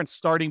of different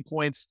starting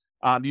points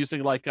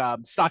using like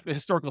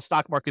historical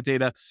stock market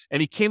data,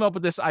 and he came up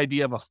with this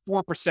idea of a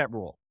 4%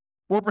 rule.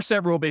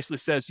 4% rule basically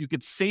says you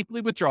could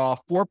safely withdraw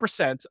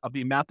 4% of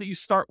the amount that you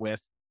start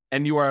with,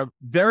 and you are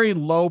very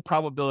low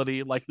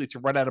probability likely to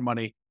run out of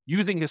money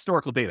using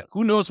historical data.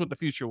 Who knows what the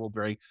future will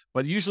bring,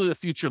 but usually the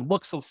future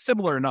looks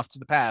similar enough to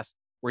the past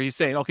where he's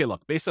saying, okay,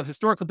 look, based on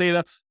historical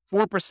data,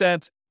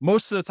 4%,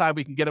 most of the time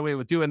we can get away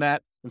with doing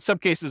that. In some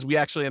cases, we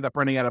actually end up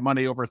running out of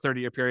money over a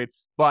 30-year period,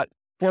 but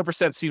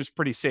 4% seems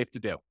pretty safe to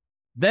do.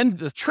 Then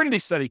the Trinity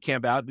study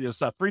came out. It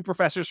was three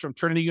professors from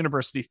Trinity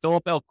University,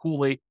 Philip L.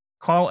 Cooley,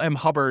 Carl M.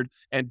 Hubbard,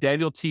 and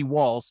Daniel T.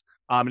 Walls.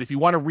 And if you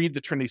want to read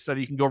the Trinity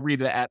study, you can go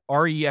read it at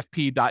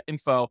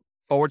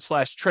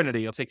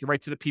refp.info/Trinity. It'll take you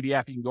right to the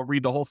PDF. You can go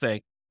read the whole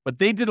thing. But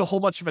they did a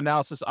whole bunch of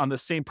analysis on the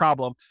same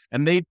problem.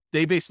 And they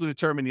basically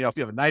determined, if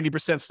you have a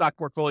 90% stock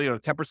portfolio, or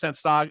 10%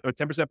 stock, or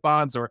 10%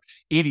 bonds, or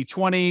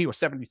 80-20, or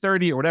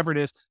 70-30, or whatever it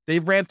is, they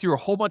ran through a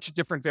whole bunch of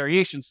different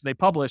variations. And they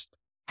published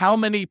how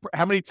many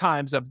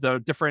times of the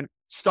different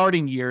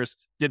starting years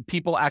did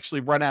people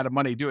actually run out of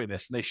money doing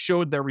this. And they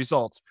showed their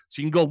results.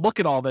 So you can go look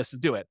at all this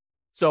and do it.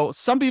 So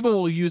some people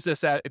will use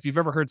this if you've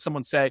ever heard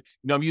someone say,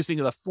 I'm using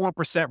the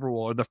 4%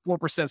 rule or the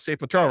 4%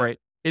 safe withdrawal rate.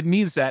 It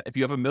means that if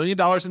you have $1 million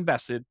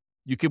invested,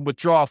 you can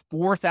withdraw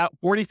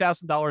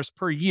 $40,000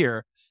 per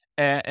year,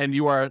 and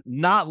you are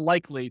not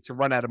likely to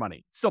run out of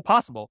money. It's still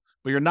possible,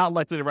 but you're not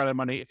likely to run out of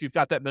money if you've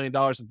got that $1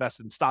 million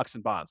invested in stocks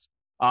and bonds.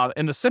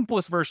 In the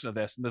simplest version of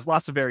this, and there's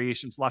lots of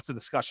variations, lots of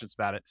discussions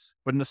about it,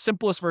 but in the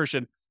simplest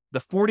version, the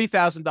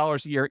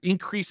 $40,000 a year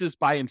increases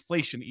by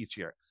inflation each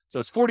year.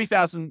 So it's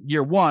 $40,000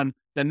 year one.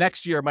 The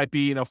next year might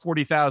be,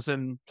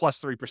 $40,000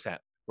 plus 3%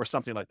 or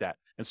something like that.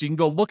 And so you can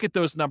go look at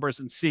those numbers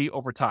and see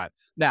over time.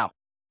 Now,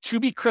 to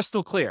be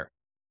crystal clear,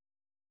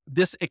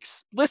 this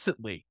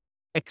explicitly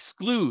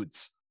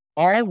excludes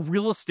all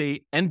real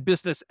estate and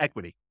business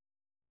equity.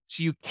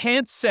 So you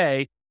can't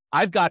say,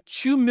 I've got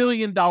 $2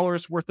 million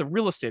worth of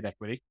real estate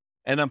equity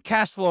and I'm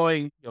cash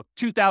flowing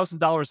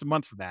 $2,000 a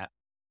month from that.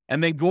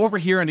 And then go over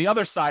here on the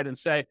other side and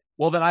say,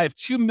 well, then I have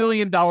 $2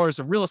 million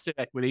of real estate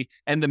equity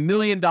and $1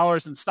 million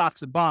in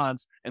stocks and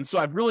bonds. And so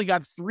I've really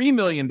got $3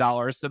 million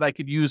that I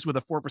could use with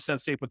a 4%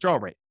 safe withdrawal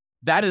rate.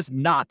 That is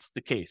not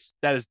the case.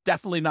 That is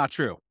definitely not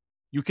true.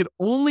 You can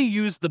only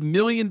use the $1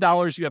 million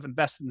you have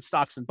invested in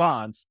stocks and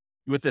bonds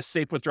with this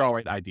safe withdrawal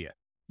rate idea.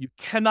 You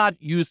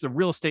cannot use the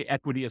real estate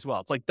equity as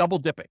well. It's like double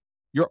dipping.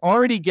 You're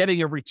already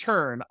getting a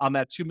return on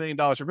that $2 million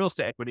of real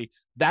estate equity.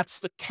 That's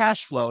the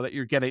cash flow that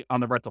you're getting on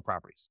the rental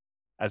properties,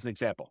 as an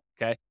example.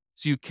 Okay.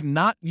 So you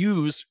cannot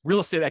use real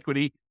estate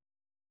equity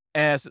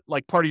as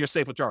like part of your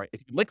safe withdrawal rate.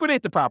 If you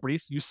liquidate the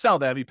properties, you sell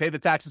them, you pay the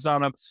taxes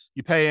on them,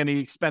 you pay any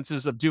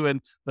expenses of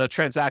doing the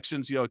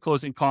transactions,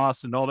 closing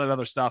costs and all that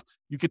other stuff.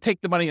 You could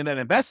take the money and then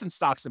invest in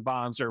stocks and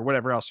bonds or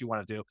whatever else you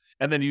want to do,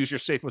 and then use your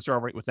safe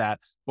withdrawal rate with that.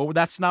 But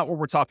that's not what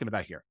we're talking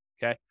about here.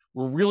 Okay.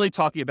 We're really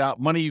talking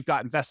about money you've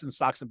got invested in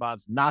stocks and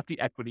bonds, not the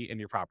equity in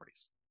your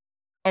properties.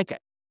 Okay.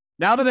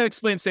 Now that I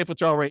explained safe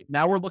withdrawal rate,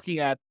 now we're looking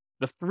at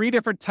the three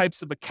different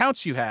types of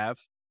accounts you have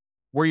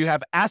where you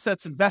have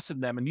assets invested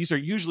in them. And these are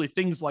usually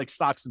things like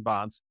stocks and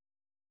bonds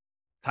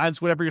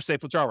times whatever your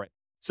safe withdrawal rate.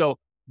 So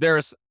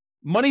there's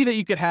money that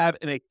you could have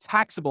in a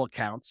taxable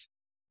account.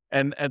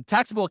 And a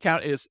taxable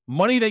account is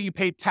money that you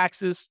pay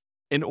taxes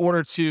in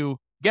order to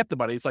get the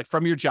money. It's like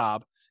from your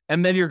job.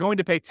 And then you're going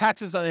to pay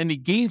taxes on any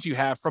gains you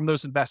have from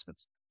those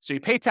investments. So you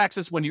pay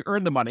taxes when you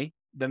earn the money.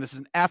 Then this is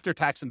an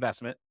after-tax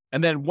investment.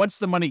 And then once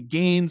the money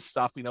gains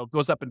stuff,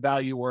 goes up in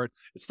value or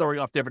it's throwing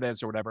off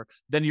dividends or whatever,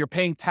 then you're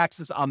paying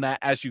taxes on that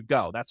as you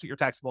go. That's what your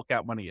taxable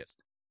account money is.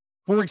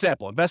 For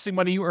example, investing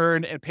money you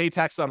earn and pay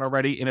tax on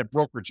already in a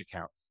brokerage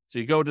account. So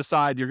you go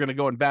decide you're going to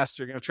go invest,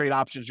 you're going to trade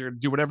options, you're going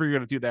to do whatever you're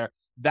going to do there.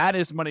 That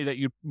is money that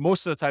you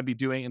most of the time be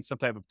doing in some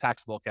type of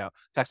taxable account,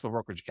 taxable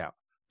brokerage account.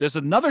 There's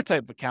another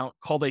type of account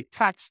called a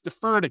tax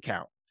deferred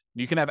account.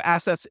 You can have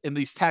assets in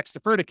these tax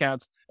deferred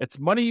accounts. It's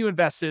money you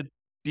invested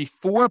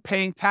before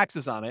paying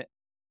taxes on it,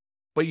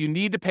 but you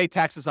need to pay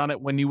taxes on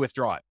it when you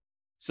withdraw it.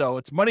 So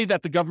it's money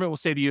that the government will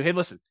say to you, hey,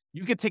 listen,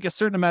 you could take a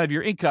certain amount of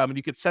your income and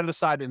you could set it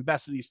aside and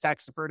invest in these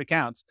tax deferred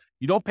accounts.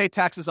 You don't pay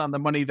taxes on the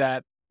money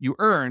that you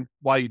earn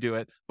while you do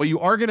it, but you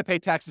are going to pay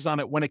taxes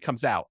on it when it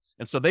comes out.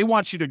 And so they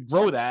want you to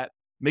grow that,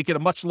 make it a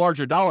much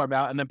larger dollar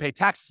amount, and then pay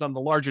taxes on the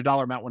larger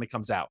dollar amount when it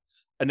comes out.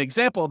 An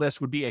example of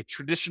this would be a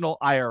traditional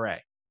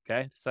IRA.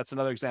 Okay. So that's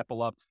another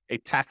example of a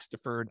tax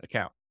deferred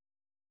account.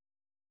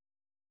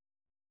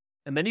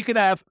 And then you could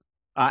have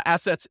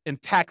assets in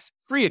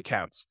tax-free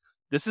accounts.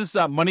 This is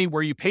money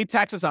where you pay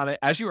taxes on it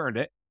as you earned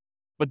it,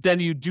 but then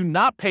you do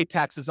not pay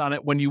taxes on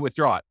it when you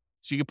withdraw it.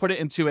 So you can put it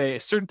into a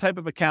certain type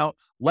of account,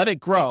 let it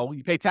grow.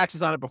 You pay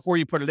taxes on it before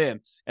you put it in.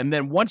 And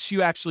then once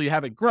you actually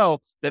have it grow,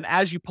 then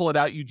as you pull it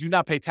out, you do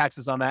not pay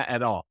taxes on that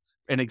at all.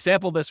 An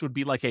example of this would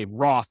be like a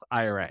Roth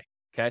IRA.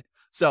 Okay.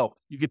 So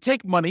you could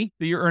take money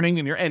that you're earning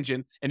in your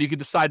engine and you could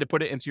decide to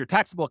put it into your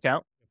taxable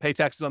account, pay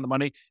taxes on the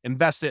money,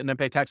 invest it, and then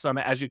pay taxes on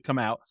it as you come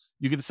out.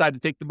 You can decide to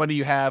take the money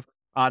you have,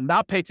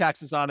 not pay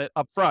taxes on it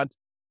up front,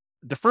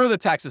 defer the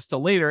taxes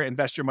till later,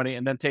 invest your money,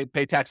 and then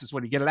pay taxes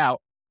when you get it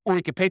out. Or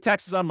you can pay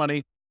taxes on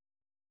money,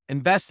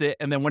 invest it,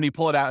 and then when you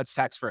pull it out, it's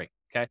tax-free.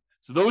 Okay.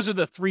 So those are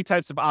the three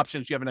types of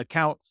options. You have an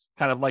account,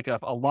 kind of like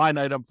a line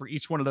item for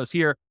each one of those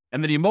here.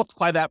 And then you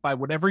multiply that by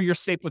whatever your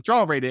safe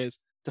withdrawal rate is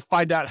to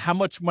find out how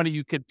much money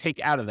you could take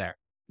out of there.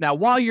 Now,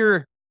 while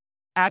you're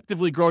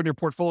actively growing your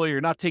portfolio, you're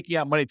not taking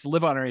out money to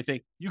live on or anything,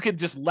 you can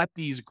just let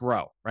these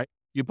grow, right?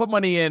 You put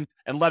money in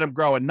and let them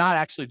grow and not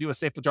actually do a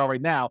safe withdrawal right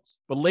now.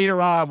 But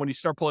later on, when you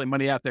start pulling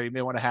money out there, you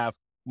may want to have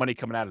money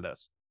coming out of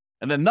those.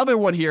 And then another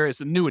one here is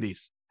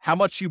annuities. How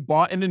much you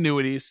bought in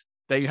annuities,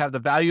 that you have the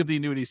value of the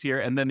annuities here,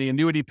 and then the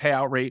annuity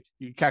payout rate,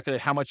 you can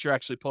calculate how much you're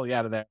actually pulling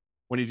out of there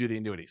when you do the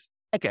annuities.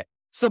 Okay,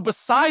 so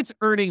besides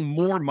earning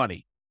more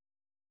money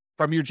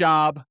from your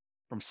job,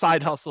 from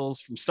side hustles,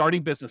 from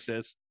starting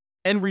businesses,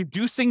 and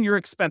reducing your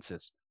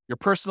expenses, your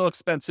personal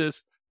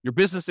expenses, your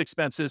business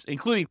expenses,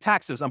 including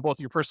taxes on both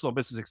your personal and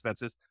business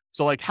expenses.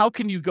 So like, how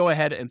can you go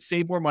ahead and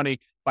save more money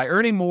by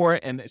earning more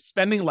and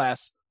spending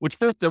less, which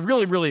both are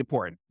really, really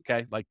important.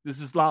 Okay. Like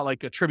this is not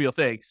like a trivial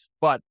thing,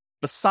 but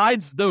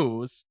besides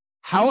those,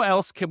 how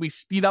else can we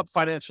speed up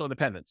financial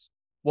independence?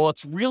 Well,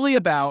 it's really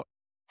about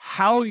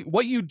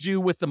what you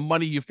do with the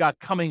money you've got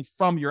coming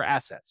from your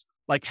assets,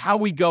 like how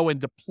we go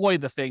and deploy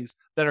the things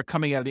that are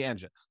coming out of the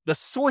engine, the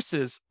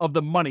sources of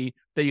the money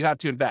that you have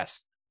to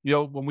invest. You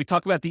know, when we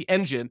talk about the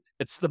engine,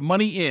 it's the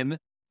money in,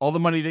 all the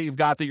money that you've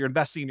got that you're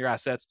investing in your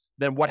assets.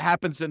 Then what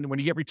happens when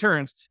you get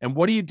returns, and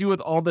what do you do with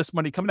all this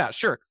money coming out?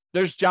 Sure,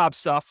 there's job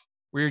stuff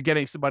where you're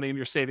getting some money and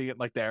you're saving it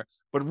like there.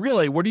 But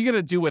really, what are you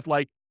going to do with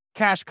like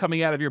cash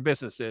coming out of your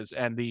businesses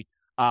and the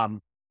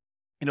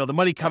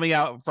money coming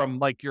out from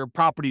like your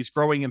properties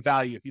growing in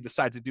value if you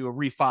decide to do a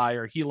refi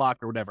or HELOC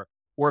or whatever,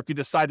 or if you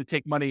decide to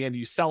take money and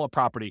you sell a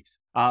property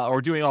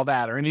or doing all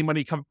that, or any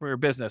money coming from your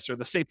business or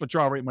the safe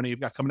withdrawal rate money you've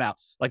got coming out.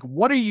 Like,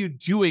 what are you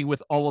doing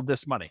with all of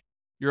this money?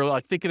 You're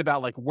like thinking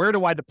about like, where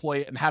do I deploy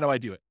it and how do I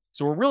do it?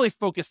 So we're really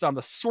focused on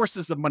the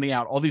sources of money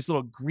out, all these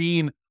little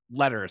green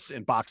letters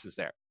in boxes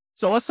there.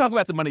 So let's talk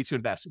about the money to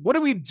invest. What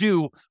do we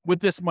do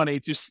with this money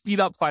to speed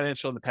up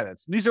financial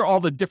independence? And these are all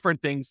the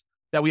different things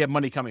that we have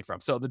money coming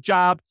from. So the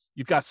job,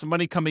 you've got some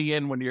money coming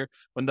in when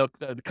the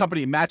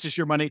company matches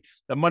your money,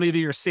 the money that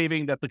you're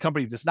saving that the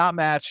company does not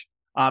match,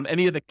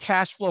 any of the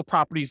cash flow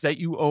properties that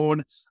you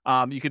own.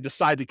 You could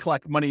decide to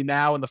collect money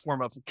now in the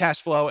form of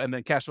cash flow and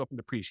then cash flow from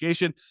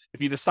depreciation.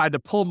 If you decide to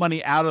pull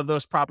money out of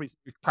those properties,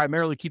 you're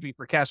primarily keeping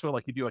for cash flow,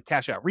 like you do a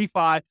cash out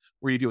refi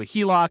or you do a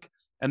HELOC.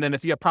 And then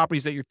if you have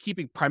properties that you're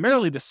keeping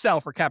primarily to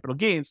sell for capital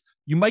gains,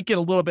 you might get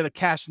a little bit of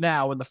cash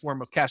now in the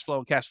form of cash flow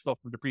and cash flow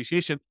from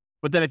depreciation.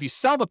 But then if you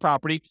sell the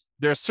property,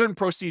 there are certain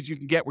proceeds you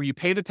can get where you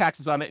pay the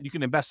taxes on it and you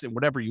can invest in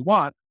whatever you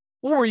want.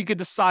 Or you could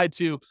decide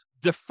to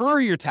defer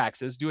your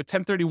taxes, do a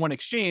 1031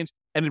 exchange,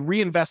 and then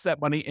reinvest that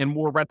money in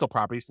more rental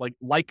properties,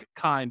 like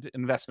kind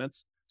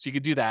investments. So you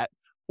could do that.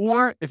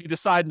 Or if you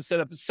decide instead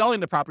of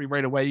selling the property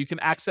right away, you can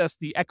access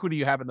the equity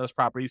you have in those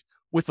properties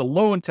with a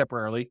loan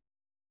temporarily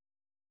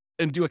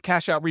and do a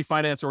cash out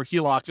refinance or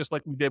HELOC, just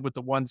like we did with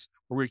the ones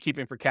where we were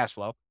keeping for cash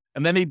flow.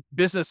 And then any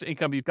business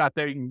income you've got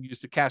there, you can use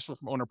the cash flow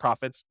from owner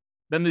profits.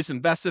 Then these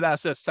invested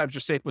assets times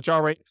your safe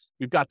withdrawal rate.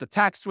 We've got the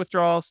tax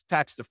withdrawals,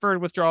 tax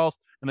deferred withdrawals,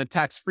 and then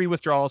tax-free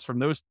withdrawals from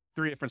those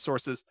three different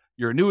sources,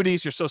 your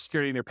annuities, your Social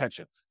Security, and your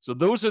pension. So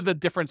those are the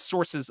different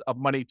sources of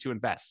money to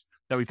invest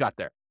that we've got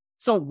there.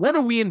 So what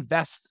do we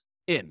invest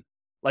in?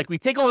 Like, we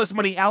take all this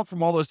money out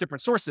from all those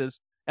different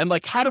sources, and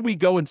like, how do we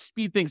go and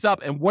speed things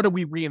up, and what do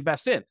we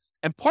reinvest in?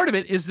 And part of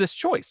it is this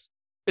choice.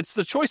 It's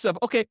the choice of,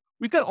 okay,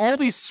 we've got all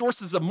these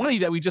sources of money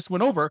that we just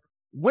went over.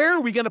 Where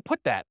are we going to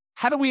put that?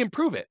 How do we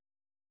improve it?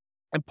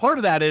 And part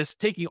of that is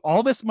taking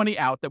all this money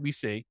out that we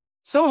see.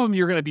 Some of them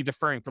you're going to be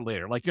deferring for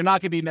later. Like, you're not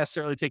going to be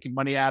necessarily taking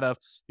money out of,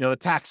 the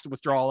tax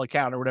withdrawal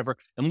account or whatever,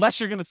 unless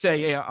you're going to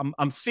say, hey,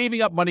 I'm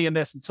saving up money in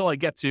this until I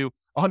get to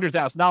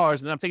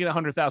 $100,000, and I'm taking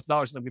 $100,000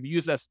 and I'm going to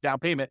use that as down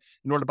payment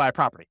in order to buy a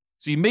property.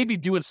 So you may be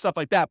doing stuff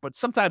like that, but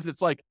sometimes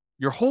it's like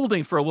you're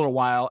holding for a little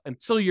while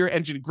until your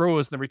engine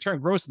grows and the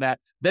return grows in that.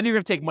 Then you're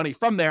going to take money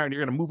from there and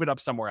you're going to move it up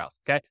somewhere else.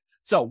 Okay.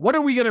 So what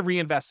are we going to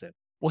reinvest in?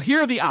 Well,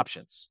 here are the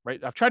options,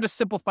 right? I've tried to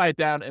simplify it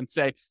down and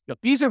say,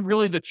 these are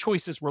really the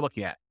choices we're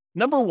looking at.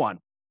 Number one,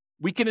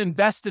 we can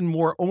invest in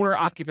more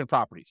owner-occupant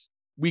properties.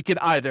 We could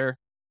either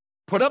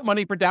put up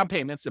money for down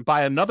payments and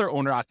buy another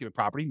owner-occupant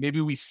property. Maybe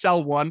we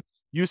sell one,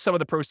 use some of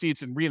the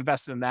proceeds and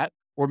reinvest in that.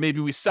 Or maybe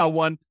we sell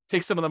one,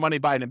 take some of the money,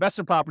 buy an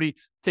investment property,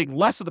 take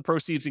less of the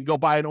proceeds and go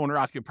buy an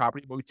owner-occupant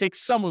property. But we take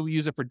some and we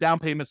use it for down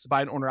payments to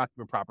buy an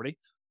owner-occupant property.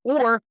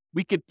 Or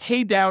we could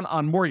pay down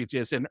on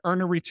mortgages and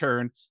earn a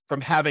return from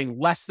having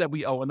less that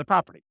we owe on the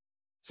property.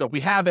 So if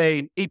we have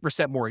an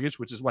 8% mortgage,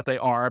 which is what they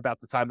are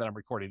about the time that I'm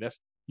recording this,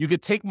 you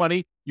could take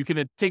money,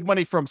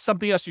 from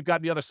something else you've got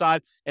on the other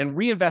side and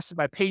reinvest it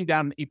by paying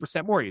down an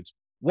 8% mortgage.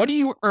 What do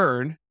you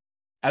earn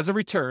as a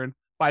return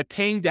by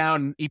paying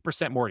down an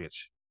 8%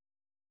 mortgage?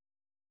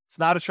 It's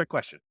not a trick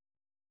question.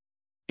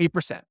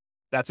 8%.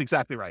 That's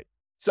exactly right.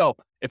 So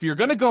if you're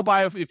going to go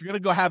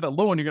have a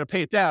loan, you're going to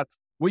pay it down.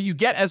 What you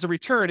get as a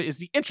return is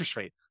the interest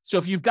rate. So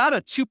if you've got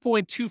a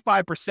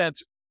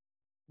 2.25%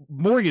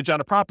 mortgage on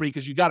a property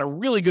because you got a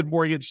really good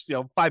mortgage,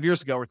 5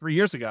 years ago or 3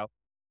 years ago,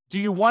 do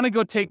you want to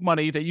go take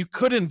money that you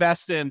could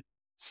invest in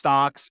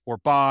stocks or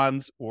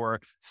bonds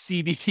or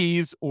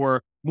CDs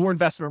or more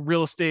investment in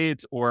real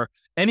estate or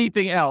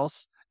anything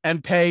else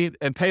and pay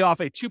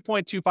off a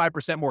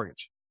 2.25%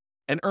 mortgage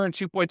and earn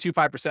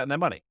 2.25% on that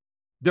money?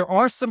 There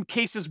are some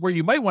cases where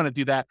you might want to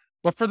do that,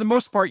 but for the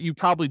most part, you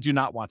probably do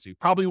not want to. You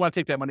probably want to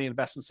take that money and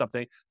invest in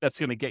something that's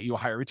going to get you a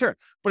higher return.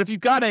 But if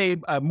you've got a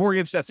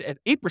mortgage that's at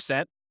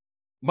 8%,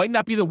 might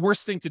not be the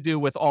worst thing to do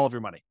with all of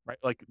your money, right?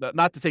 Like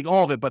not to take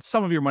all of it, but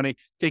some of your money,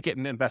 take it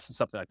and invest in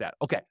something like that.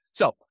 Okay.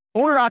 So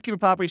owner-occupied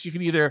properties, you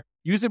can either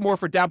use it more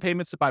for down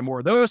payments to buy more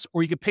of those,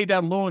 or you can pay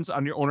down loans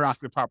on your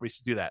owner-occupied properties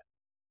to do that.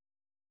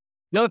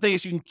 The other thing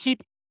is you can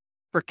keep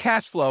for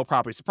cash flow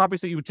properties, the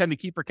properties that you would tend to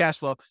keep for cash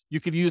flow, you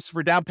could use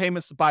for down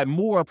payments to buy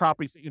more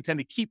properties that you intend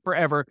to keep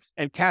forever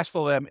and cash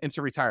flow them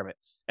into retirement.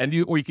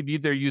 Or you could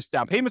either use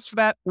down payments for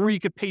that, or you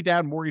could pay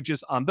down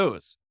mortgages on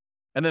those.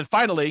 And then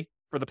finally,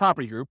 for the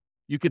property group,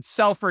 you could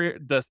sell for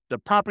the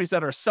properties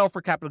that are sell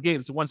for capital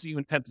gains, the ones that you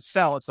intend to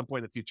sell at some point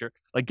in the future,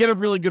 like get a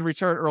really good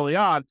return early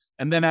on.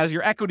 And then as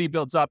your equity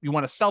builds up, you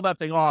want to sell that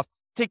thing off,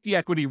 take the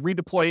equity,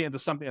 redeploy it into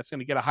something that's going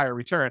to get a higher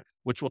return,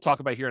 which we'll talk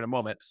about here in a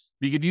moment.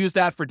 But you could use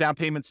that for down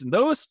payments in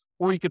those,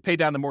 or you could pay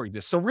down the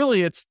mortgages. So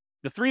really it's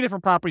the three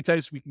different property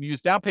types. We can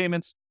use down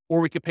payments, or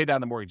we could pay down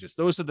the mortgages.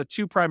 Those are the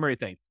two primary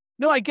things.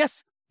 No, I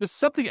guess there's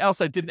something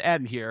else I didn't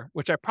add in here,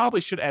 which I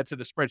probably should add to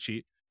the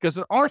spreadsheet, because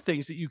there are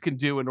things that you can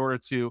do in order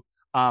to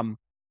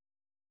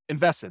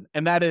invest in,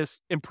 and that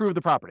is improve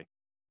the property.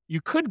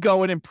 You could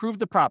go and improve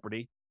the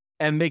property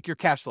and make your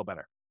cash flow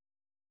better.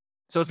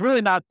 So it's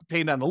really not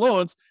paying down the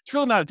loans. It's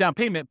really not a down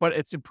payment, but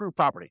it's improved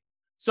property.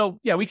 So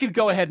yeah, we could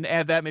go ahead and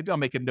add that. Maybe I'll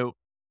make a note.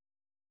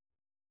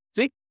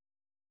 See,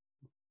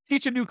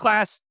 teach a new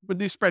class with a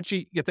new spreadsheet,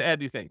 you get to add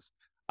new things.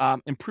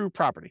 Improve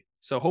property.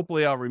 So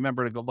hopefully I'll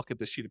remember to go look at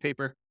this sheet of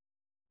paper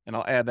and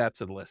I'll add that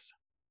to the list.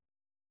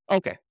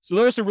 Okay, so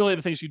those are really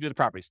the things you do to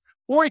properties.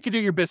 Or you could do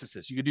your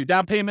businesses. You could do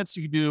down payments,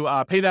 you could do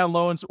pay down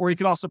loans, or you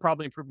can also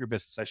probably improve your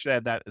business. I should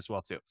add that as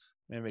well too.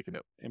 Maybe make a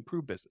note,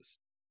 improve business.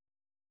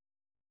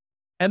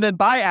 And then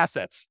buy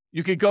assets.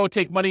 You could go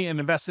take money and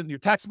invest it in your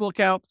taxable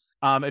account.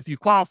 If you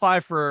qualify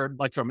for,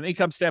 like from an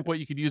income standpoint,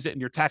 you could use it in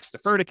your tax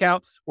deferred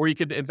account, or you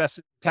could invest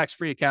in a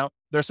tax-free account.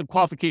 There's some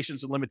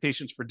qualifications and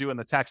limitations for doing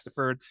the tax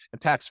deferred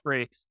and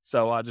tax-free.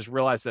 So just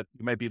realize that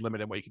you might be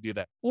limited in what you can do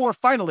that. Or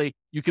finally,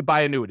 you could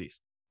buy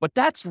annuities. But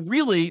that's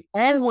really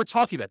all we're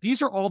talking about.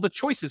 These are all the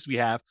choices we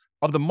have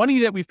of the money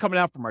that we've coming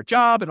out from our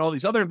job and all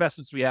these other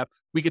investments we have.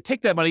 We could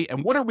take that money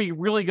and what are we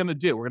really going to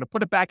do? We're going to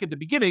put it back at the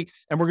beginning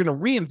and we're going to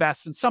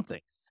reinvest in something.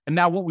 And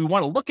now what we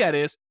want to look at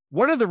is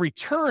what are the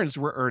returns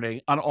we're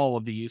earning on all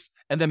of these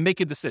and then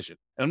make a decision.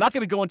 And I'm not going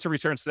to go into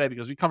returns today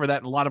because we cover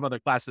that in a lot of other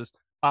classes.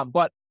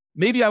 But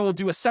maybe I will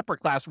do a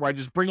separate class where I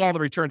just bring all the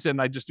returns in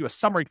and I just do a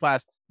summary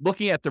class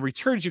looking at the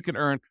returns you can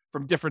earn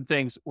from different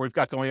things we've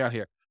got going on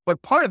here.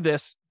 But part of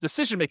this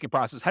decision-making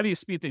process, how do you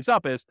speed things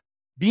up, is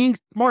being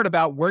smart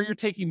about where you're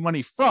taking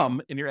money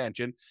from in your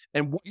engine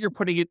and what you're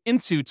putting it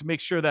into to make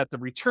sure that the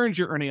returns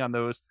you're earning on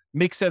those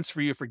make sense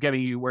for you for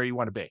getting you where you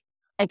want to be.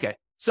 Okay,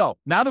 so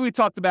now that we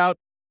talked about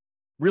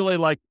really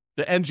like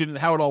the engine and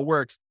how it all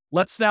works,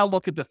 let's now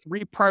look at the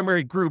three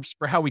primary groups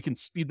for how we can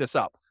speed this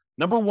up.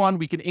 Number one,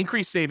 we can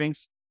increase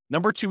savings.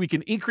 Number two, we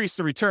can increase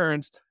the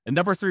returns. And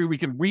number three, we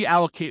can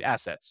reallocate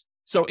assets.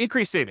 So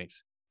increase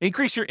savings.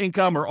 Increase your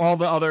income or all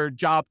the other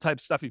job type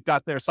stuff you've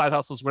got there, side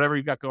hustles, whatever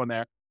you've got going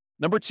there.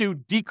 Number two,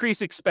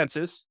 decrease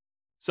expenses.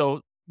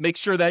 So make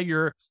sure that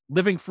you're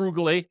living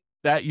frugally,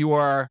 that you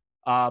are,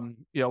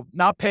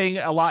 not paying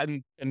a lot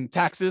in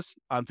taxes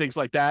on things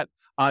like that.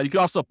 You can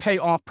also pay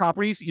off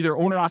properties, either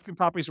owner-occupied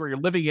properties where you're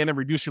living in and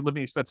reduce your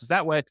living expenses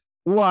that way,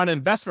 or on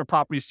investment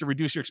properties to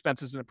reduce your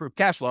expenses and improve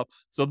cash flow.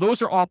 So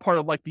those are all part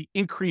of like the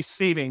increased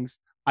savings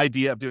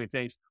idea of doing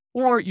things.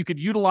 Or you could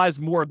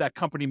utilize more of that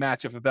company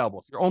match if available.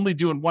 If you're only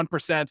doing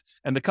 1%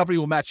 and the company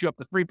will match you up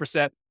to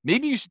 3%,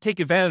 maybe you should take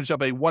advantage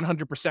of a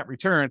 100%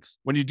 return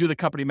when you do the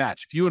company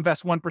match. If you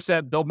invest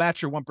 1%, they'll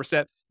match your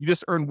 1%. You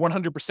just earn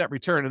 100%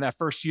 return in that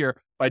first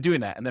year by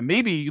doing that. And then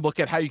maybe you look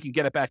at how you can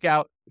get it back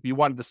out if you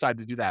want to decide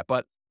to do that.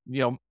 But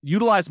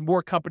utilize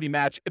more company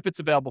match if it's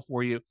available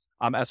for you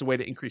as a way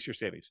to increase your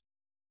savings.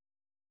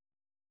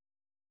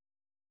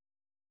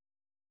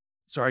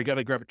 Sorry, I got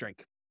to grab a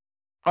drink.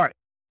 All right.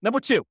 Number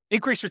two,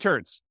 increase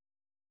returns.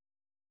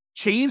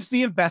 Change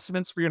the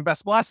investments for your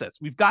investable assets.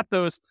 We've got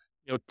those,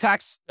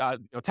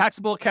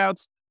 taxable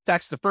accounts,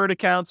 tax deferred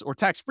accounts, or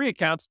tax-free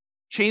accounts.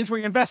 Change where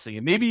you're investing.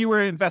 And maybe you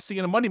were investing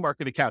in a money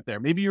market account there.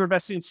 Maybe you're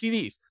investing in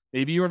CDs.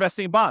 Maybe you're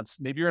investing in bonds.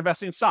 Maybe you're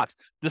investing in stocks.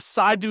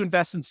 Decide to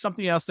invest in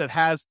something else that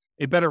has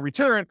a better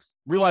return.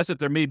 Realize that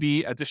there may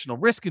be additional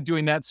risk in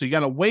doing that. So you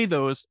got to weigh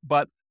those,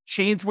 but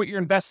change what you're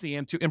investing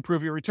in to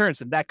improve your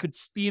returns. And that could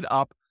speed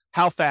up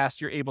how fast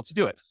you're able to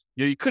do it.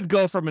 You could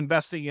go from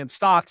investing in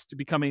stocks to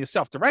becoming a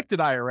self-directed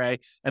IRA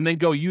and then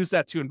go use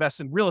that to invest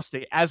in real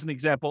estate as an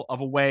example of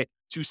a way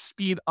to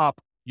speed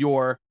up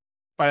your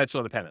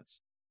financial independence.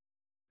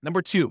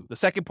 Number two, the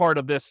second part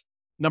of this,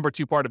 number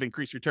two part of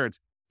increased returns,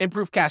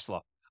 improve cash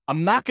flow.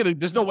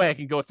 There's no way I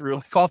can go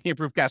through all the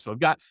improved cash flow. I've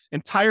got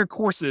entire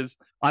courses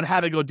on how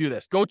to go do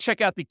this. Go check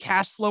out the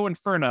Cash Flow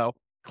Inferno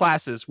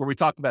classes where we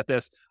talk about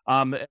this.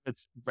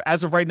 It's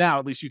as of right now,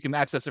 at least you can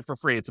access it for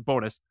free. It's a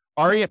bonus.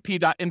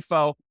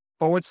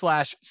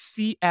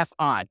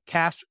 refp.info/CFI,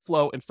 Cash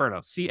Flow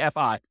Inferno,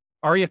 CFI,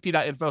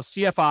 refp.info,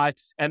 CFI.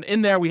 And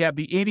in there, we have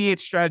the 88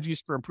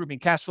 strategies for improving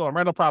cash flow on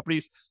rental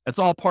properties. It's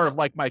all part of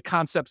like my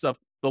concepts of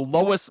the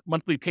lowest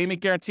monthly payment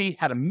guarantee,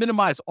 how to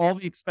minimize all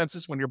the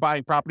expenses when you're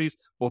buying properties,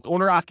 both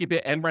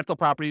owner-occupant and rental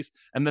properties,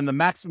 and then the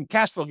maximum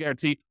cash flow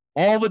guarantee,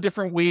 all the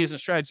different ways and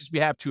strategies we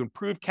have to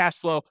improve cash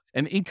flow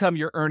and income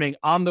you're earning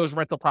on those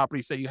rental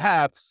properties that you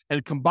have,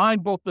 and combine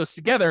both those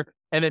together.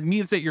 And it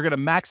means that you're going to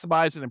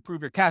maximize and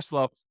improve your cash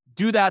flow.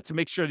 Do that to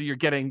make sure that you're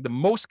getting the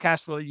most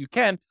cash flow that you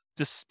can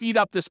to speed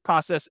up this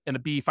process and to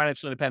be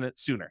financially independent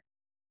sooner.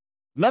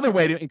 Another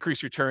way to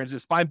increase returns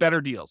is find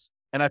better deals.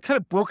 And I've kind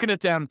of broken it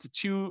down into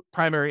two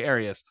primary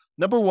areas.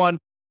 Number one,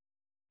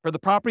 for the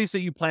properties that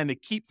you plan to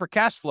keep for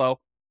cash flow,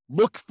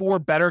 look for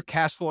better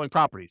cash flowing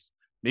properties.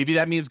 Maybe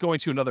that means going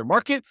to another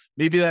market.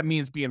 Maybe that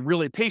means being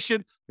really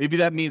patient. Maybe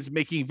that means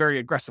making very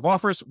aggressive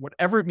offers,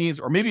 whatever it means.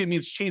 Or maybe it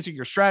means changing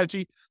your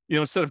strategy.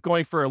 Instead of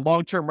going for a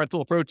long-term rental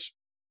approach,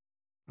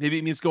 maybe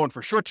it means going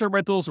for short-term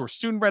rentals or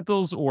student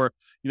rentals or,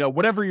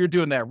 whatever you're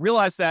doing there.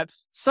 Realize that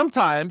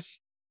sometimes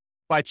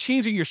by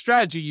changing your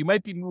strategy, you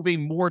might be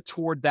moving more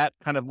toward that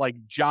kind of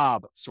like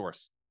job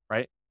source,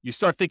 right? You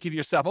start thinking to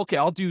yourself, okay,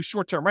 I'll do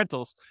short-term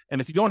rentals.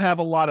 And if you don't have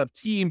a lot of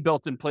team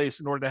built in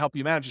place in order to help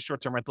you manage the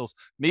short-term rentals,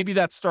 maybe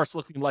that starts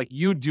looking like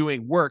you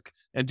doing work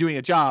and doing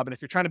a job. And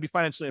if you're trying to be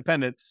financially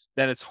independent,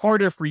 then it's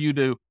harder for you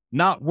to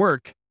not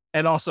work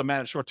and also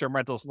manage short-term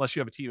rentals unless you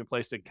have a team in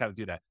place that can kind of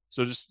do that.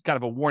 So just kind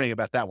of a warning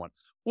about that one.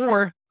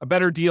 Or a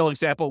better deal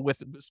example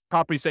with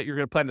properties that you're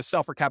going to plan to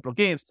sell for capital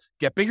gains,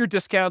 get bigger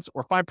discounts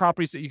or find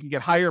properties that you can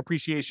get higher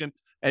appreciation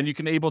and you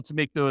can able to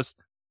make those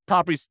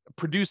properties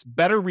produce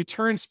better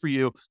returns for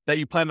you that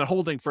you plan on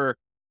holding for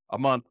a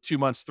month, 2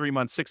 months, 3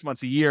 months, 6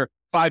 months, a year,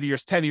 5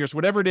 years, 10 years,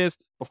 whatever it is,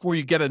 before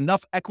you get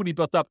enough equity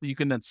built up that you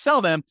can then sell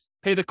them,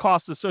 pay the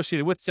costs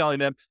associated with selling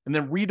them, and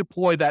then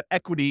redeploy that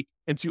equity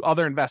into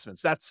other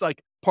investments. That's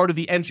like part of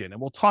the engine. And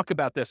we'll talk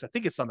about this. I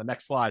think it's on the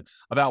next slide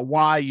about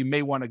why you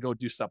may want to go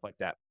do stuff like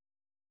that.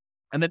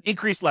 And then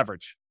increase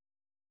leverage.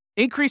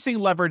 Increasing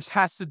leverage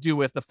has to do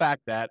with the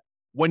fact that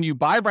when you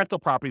buy rental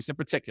properties in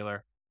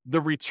particular,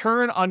 the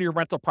return on your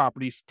rental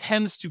properties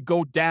tends to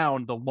go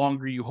down the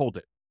longer you hold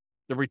it.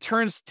 The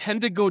returns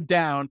tend to go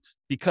down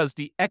because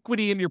the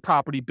equity in your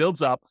property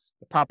builds up.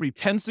 The property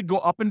tends to go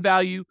up in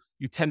value.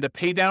 You tend to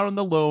pay down on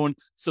the loan.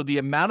 So the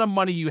amount of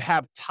money you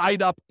have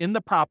tied up in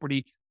the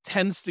property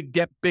tends to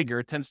get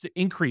bigger, tends to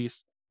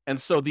increase.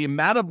 And so the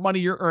amount of money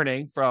you're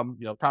earning from,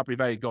 property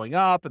value going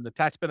up and the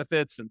tax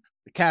benefits and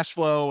the cash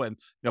flow and,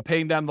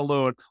 paying down the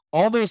loan,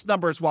 all those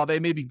numbers, while they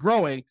may be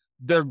growing,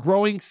 they're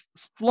growing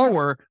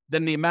slower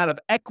than the amount of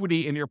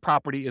equity in your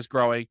property is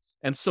growing.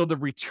 And so the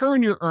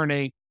return you're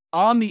earning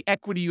on the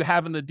equity you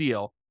have in the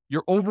deal,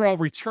 your overall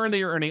return that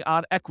you're earning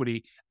on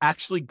equity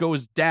actually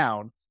goes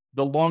down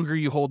the longer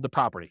you hold the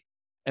property.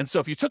 And so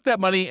if you took that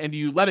money and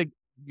you let it,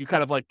 you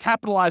kind of like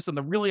capitalize on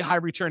the really high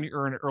return you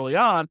earn early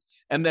on.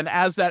 And then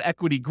as that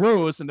equity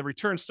grows and the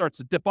return starts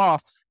to dip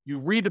off, you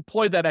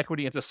redeploy that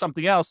equity into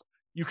something else.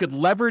 You could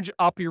leverage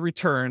up your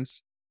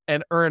returns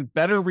and earn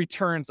better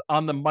returns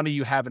on the money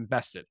you have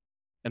invested.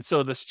 And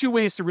so there's two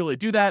ways to really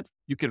do that.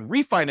 You can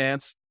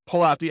refinance,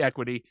 pull out the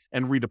equity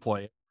and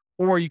redeploy it.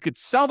 Or you could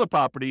sell the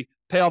property,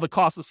 pay all the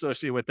costs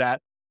associated with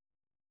that,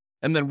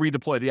 and then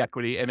redeploy the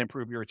equity and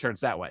improve your returns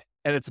that way.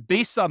 And it's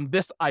based on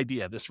this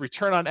idea, this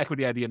return on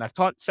equity idea. And I've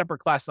taught separate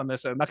classes on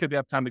this, and I'm not going to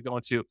have time to go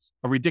into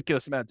a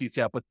ridiculous amount of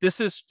detail, but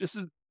this is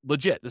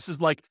legit. This is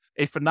like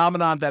a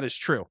phenomenon that is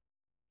true.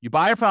 You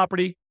buy a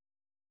property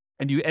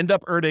and you end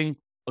up earning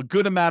a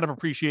good amount of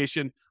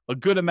appreciation, a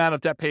good amount of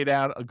debt pay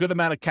down, a good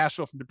amount of cash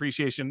flow from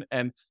depreciation,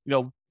 and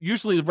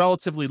usually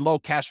relatively low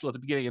cash flow at the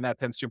beginning, and that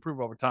tends to improve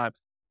over time.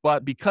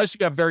 But because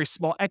you have very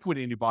small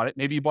equity and you bought it,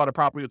 maybe you bought a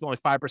property with only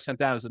 5%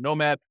 down as a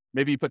nomad,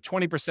 maybe you put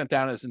 20%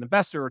 down as an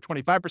investor or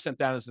 25%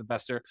 down as an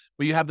investor,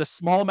 but you have this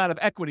small amount of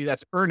equity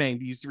that's earning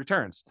these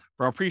returns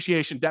from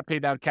appreciation, debt pay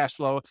down, cash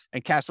flow,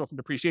 and cash flow from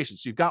depreciation.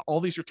 So you've got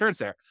all these returns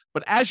there.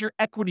 But as your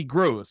equity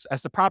grows,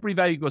 as the property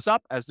value goes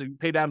up, as you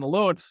pay down the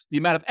loan, the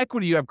amount of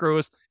equity you have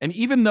grows. And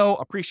even though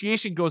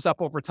appreciation goes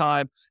up over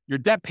time, your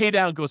debt pay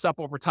down goes up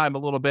over time a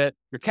little bit,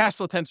 your cash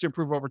flow tends to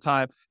improve over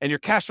time, and your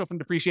cash flow from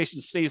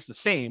depreciation stays the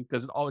same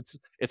because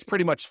it's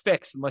pretty much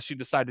fixed unless you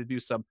decide to do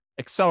some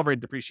accelerated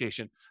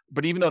depreciation.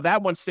 But even though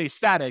that one stays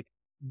static,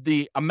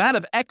 the amount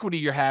of equity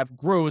you have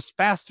grows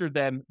faster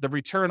than the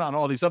return on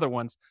all these other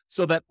ones,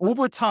 so that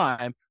over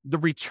time, the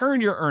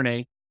return you're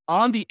earning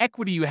on the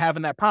equity you have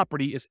in that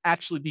property is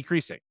actually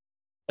decreasing.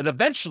 And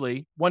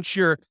eventually, once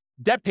your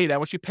debt pay down,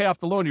 once you pay off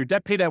the loan, your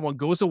debt pay down one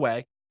goes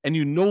away and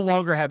you no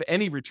longer have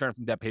any return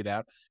from debt pay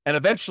down. And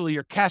eventually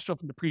your cash flow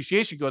from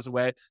depreciation goes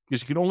away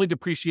because you can only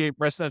depreciate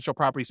residential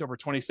properties over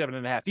 27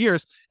 and a half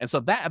years. And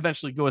so that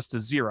eventually goes to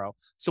zero.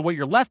 So what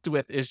you're left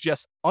with is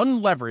just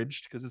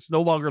unleveraged, because it's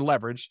no longer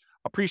leveraged,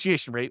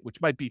 appreciation rate,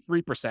 which might be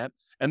 3%.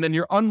 And then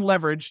your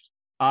unleveraged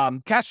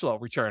cash flow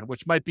return,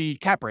 which might be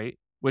cap rate,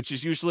 which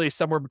is usually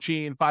somewhere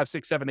between 5,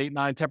 6, 7, 8,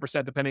 9,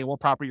 10%, depending on what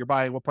property you're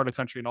buying, what part of the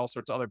country, and all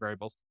sorts of other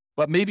variables.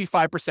 But maybe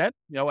 5%,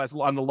 as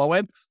on the low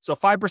end. So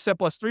 5%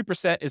 plus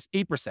 3% is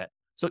 8%.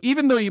 So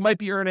even though you might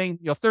be earning,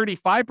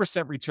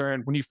 35%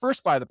 return when you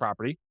first buy the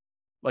property,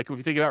 like if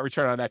you think about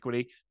return on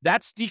equity,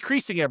 that's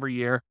decreasing every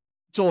year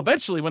So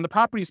eventually when the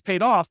property is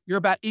paid off, you're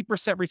about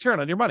 8% return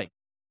on your money.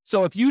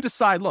 So if you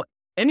decide, look,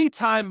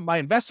 anytime my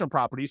investment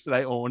properties that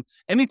I own,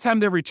 anytime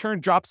their return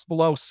drops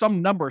below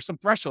some number, some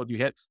threshold you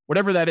hit,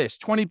 whatever that is,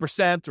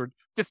 20% or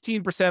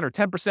 15% or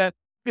 10%, you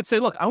could say,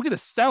 look, I'm going to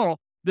sell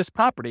this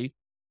property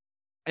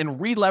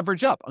and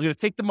re-leverage up. I'm going to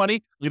take the money.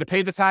 I'm going to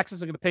pay the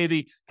taxes. I'm going to pay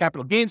the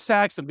capital gains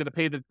tax. I'm going to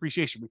pay the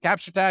depreciation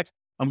recapture tax.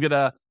 I'm going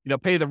to,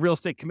 pay the real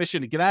estate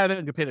commission to get out of it. I'm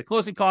going to pay the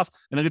closing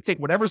costs, and I'm going to take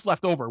whatever's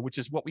left over, which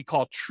is what we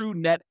call true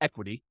net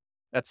equity.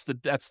 That's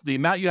the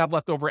amount you have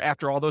left over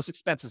after all those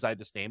expenses I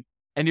just named.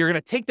 And you're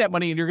going to take that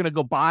money and you're going to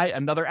go buy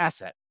another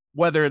asset,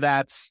 whether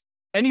that's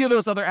any of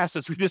those other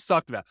assets we just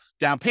talked about: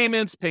 down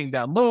payments, paying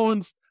down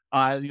loans,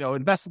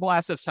 investable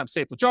assets, times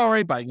safe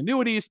withdrawal, buying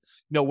annuities,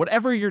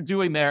 whatever you're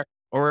doing there.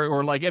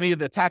 Or like any of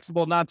the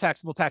taxable,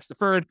 non-taxable, tax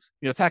deferred,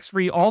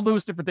 tax-free, all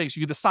those different things.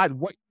 You can decide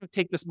what you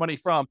take this money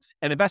from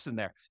and invest in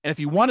there. And if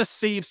you want to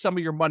save some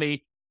of your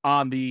money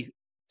on the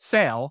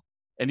sale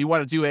and you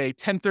want to do a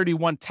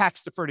 1031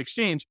 tax deferred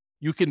exchange,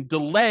 you can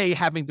delay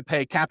having to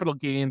pay capital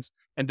gains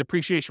and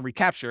depreciation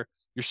recapture.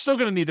 You're still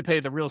going to need to pay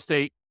the real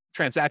estate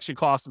transaction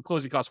costs and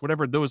closing costs,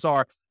 whatever those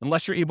are,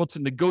 unless you're able to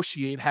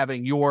negotiate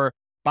having your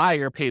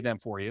buyer pay them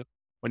for you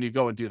when you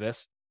go and do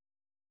this.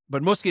 But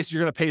in most cases,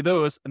 you're going to pay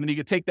those, and then you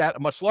can take that a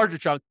much larger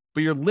chunk,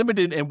 but you're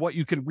limited in what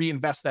you can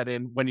reinvest that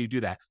in when you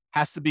do that.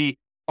 Has to be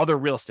other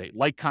real estate,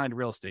 like-kind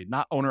real estate,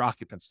 not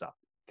owner-occupant stuff,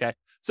 okay?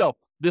 So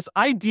this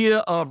idea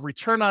of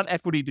return on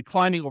equity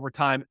declining over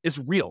time is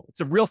real. It's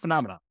a real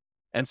phenomenon.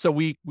 And so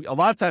we a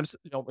lot of times,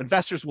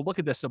 investors will look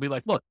at this. They'll be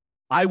like, look,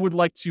 I would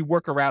like to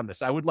work around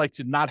this. I would like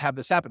to not have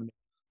this happen to me.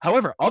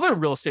 However, other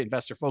real estate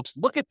investor folks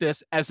look at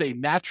this as a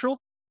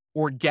natural,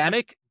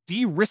 organic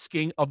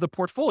de-risking of the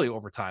portfolio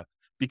over time.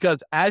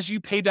 Because as you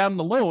pay down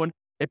the loan,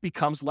 it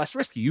becomes less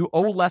risky. You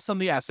owe less on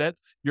the asset.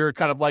 Your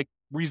kind of like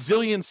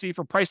resiliency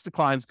for price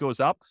declines goes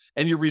up,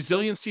 and your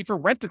resiliency for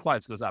rent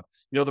declines goes up.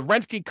 The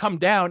rent can come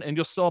down and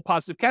you'll still have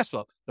positive cash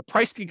flow. The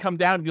price can come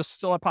down and you'll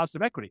still have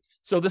positive equity.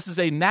 So this is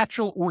a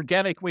natural,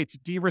 organic way to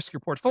de-risk your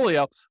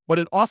portfolio, but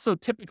it also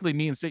typically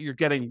means that you're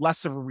getting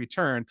less of a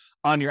return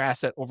on your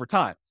asset over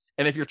time.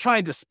 And if you're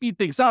trying to speed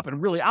things up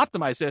and really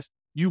optimize this,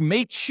 you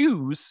may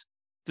choose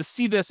to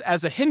see this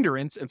as a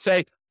hindrance and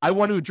say, I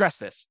want to address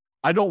this.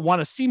 I don't want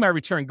to see my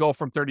return go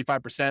from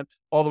 35%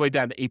 all the way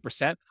down to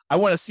 8%. I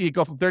want to see it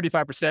go from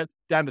 35%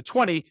 down to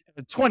 20.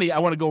 And 20, I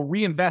want to go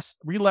reinvest,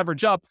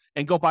 re-leverage up,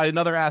 and go buy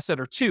another asset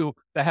or two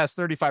that has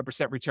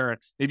 35% return.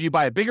 Maybe you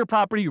buy a bigger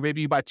property, or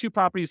maybe you buy two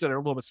properties that are a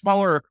little bit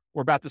smaller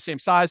or about the same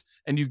size,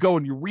 and you go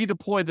and you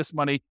redeploy this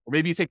money, or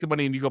maybe you take the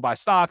money and you go buy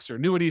stocks or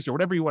annuities or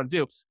whatever you want to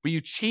do, but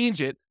you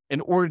change it in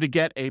order to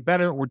get a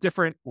better or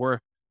different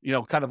or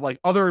kind of like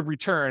other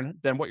return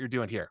than what you're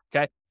doing here.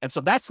 Okay. And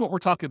so that's what we're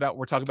talking about.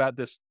 We're talking about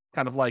this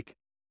kind of like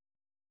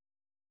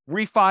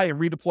refi and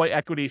redeploy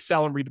equity,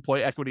 sell and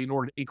redeploy equity in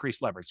order to increase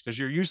leverage, because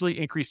you're usually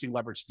increasing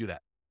leverage to do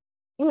that.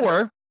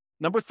 Or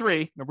number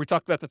three, remember we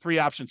talked about the three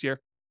options here: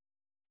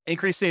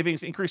 increase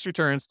savings, increase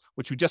returns,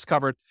 which we just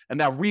covered, and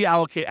now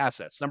reallocate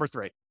assets. Number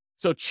three.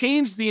 So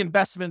change the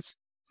investments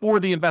for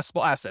the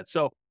investable assets.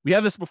 So we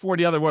had this before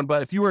the other one,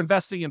 but if you were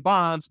investing in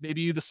bonds,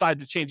 maybe you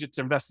decide to change it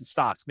to invest in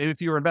stocks. Maybe if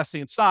you were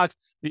investing in stocks,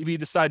 maybe you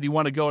decide you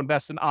want to go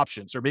invest in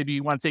options, or maybe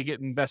you want to take it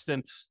and invest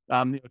in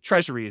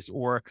treasuries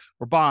or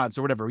bonds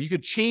or whatever. You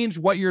could change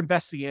what you're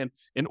investing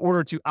in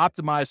order to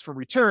optimize for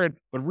return,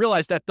 but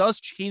realize that does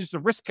change the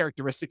risk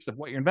characteristics of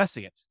what you're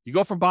investing in. You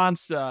go from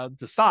bonds to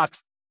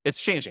stocks,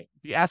 it's changing.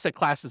 The asset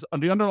classes,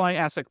 the underlying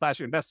asset class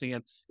you're investing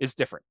in is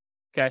different.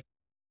 Okay.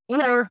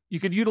 Or you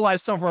could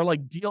utilize some of our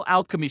like deal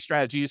alchemy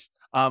strategies.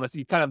 If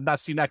you've kind of not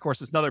seen that course,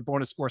 it's another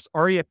bonus course,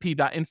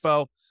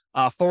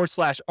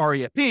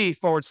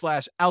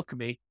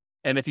 refp.info/REAP/alchemy.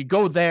 And if you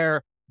go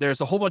there,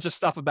 there's a whole bunch of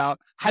stuff about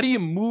how do you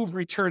move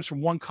returns from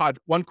one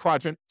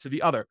quadrant to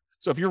the other.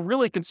 So if you're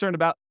really concerned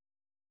about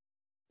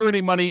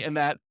earning money in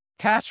that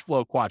cash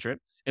flow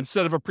quadrant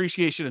instead of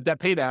appreciation and debt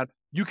pay down,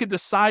 you can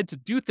decide to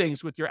do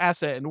things with your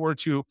asset in order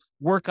to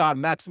work on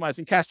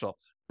maximizing cash flow.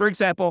 For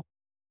example,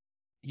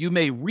 you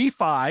may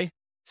refi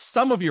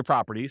some of your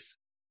properties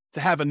to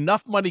have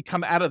enough money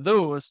come out of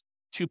those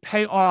to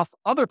pay off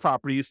other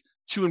properties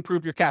to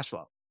improve your cash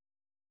flow.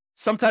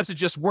 Sometimes it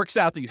just works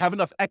out that you have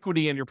enough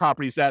equity in your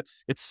properties that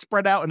it's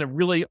spread out in a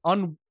really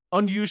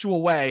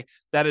unusual way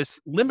that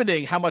is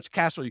limiting how much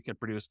cash flow you can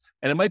produce.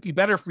 And it might be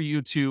better for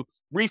you to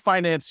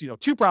refinance,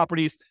 two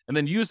properties and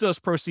then use those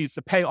proceeds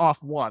to pay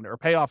off one or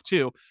pay off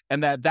two.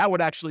 And that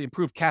would actually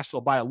improve cash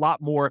flow by a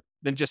lot more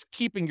than just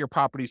keeping your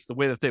properties the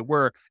way that they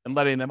were and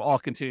letting them all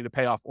continue to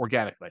pay off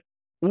organically.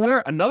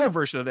 Or another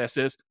version of this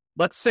is,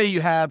 let's say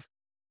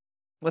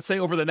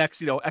over the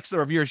next, X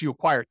number of years, you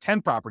acquire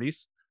 10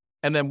 properties.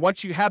 And then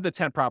once you have the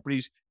 10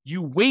 properties,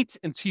 you wait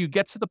until you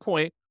get to the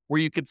point where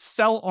you could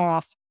sell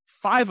off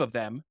 5 of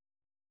them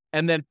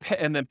and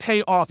then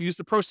pay off, use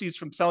the proceeds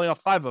from selling off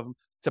 5 of them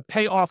to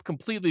pay off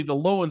completely the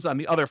loans on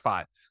the other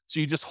 5. So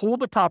you just hold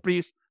the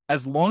properties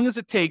as long as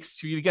it takes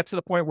for you to get to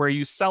the point where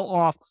you sell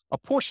off a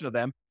portion of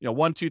them,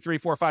 1, 2, 3,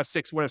 4, 5,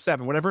 6, whatever,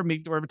 7, whatever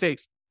it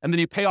takes and then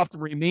you pay off the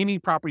remaining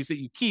properties that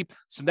you keep.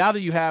 So now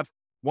that you have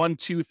 1,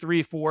 2,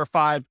 3, 4,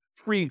 5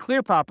 free and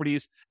clear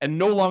properties and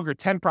no longer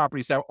 10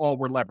 properties that all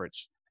were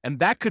leveraged. And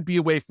that could be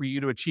a way for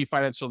you to achieve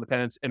financial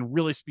independence and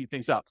really speed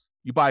things up.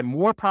 You buy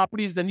more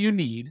properties than you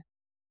need,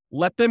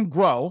 let them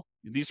grow.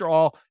 These are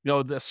all,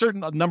 the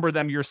certain number of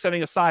them you're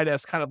setting aside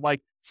as kind of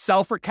like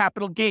sell for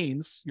capital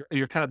gains.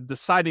 You're kind of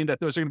deciding that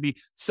those are going to be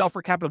sell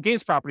for capital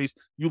gains properties.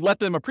 You let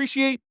them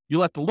appreciate, you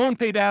let the loan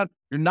pay down.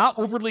 You're not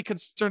overly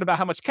concerned about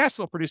how much cash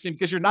flow producing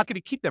because you're not going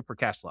to keep them for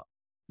cash flow.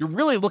 You're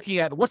really looking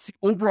at what's the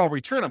overall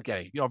return I'm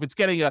getting. If it's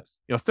getting a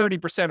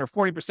 30%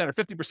 or 40% or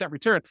 50%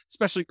 return,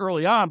 especially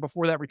early on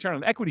before that return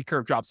on equity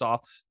curve drops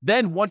off,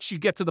 then once you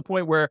get to the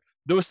point where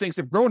those things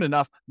have grown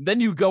enough, then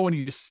you go and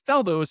you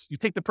sell those, you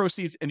take the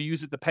proceeds and you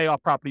use it to pay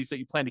off properties that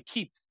you plan to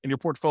keep in your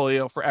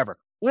portfolio forever.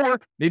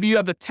 Or maybe you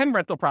have the 10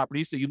 rental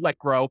properties that you let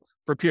grow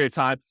for a period of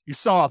time. You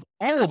sell off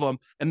all of them,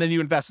 and then you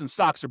invest in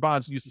stocks or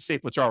bonds and use the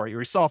safe withdrawal rate. Or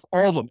you sell off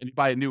all of them and you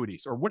buy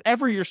annuities, or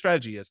whatever your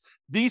strategy is.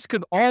 These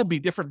could all be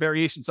different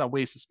variations on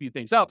ways to speed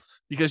things up,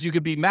 because you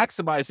could be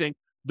maximizing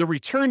the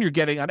return you're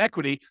getting on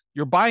equity.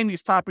 You're buying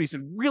these properties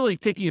and really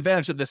taking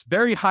advantage of this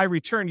very high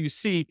return you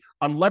see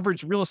on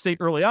leveraged real estate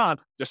early on.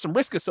 There's some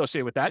risk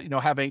associated with that,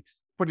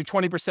 putting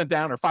 20%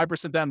 down or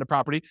 5% down in the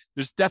property.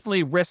 There's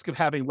definitely risk of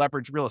having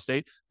leveraged real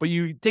estate, but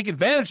you take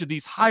advantage of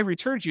these high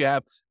returns you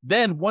have.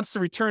 Then once the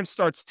return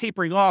starts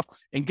tapering off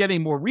and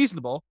getting more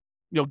reasonable,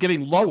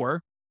 getting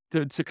lower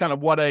to kind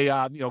of what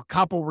a,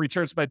 comparable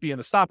returns might be in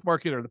the stock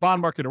market or the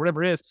bond market or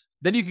whatever it is,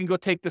 then you can go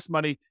take this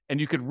money and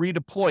you could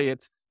redeploy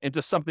it into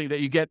something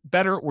that you get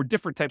better or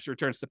different types of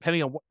returns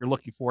depending on what you're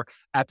looking for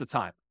at the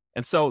time.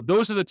 And so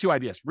those are the two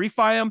ideas: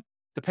 refi them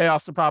to pay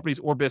off some properties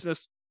or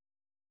business,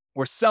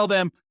 or sell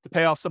them to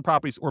pay off some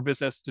properties or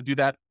business to do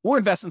that, or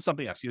invest in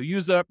something else. You'll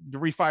use the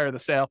refi or the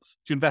sale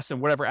to invest in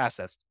whatever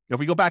assets. If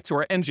we go back to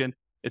our engine,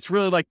 it's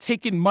really like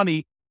taking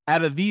money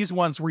out of these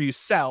ones where you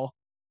sell,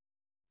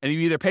 and you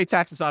either pay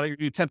taxes on it or you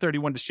do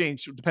 1031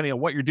 exchange, depending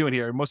on what you're doing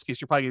here. In most cases,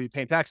 you're probably going to be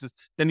paying taxes.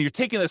 Then you're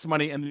taking this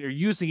money and you're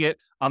using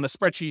it on the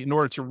spreadsheet in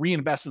order to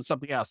reinvest in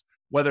something else,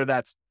 whether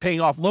that's paying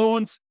off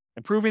loans,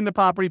 improving the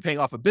property, paying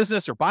off a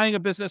business, or buying a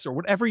business, or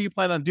whatever you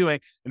plan on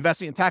doing,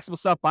 investing in taxable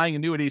stuff, buying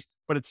annuities,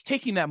 but it's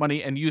taking that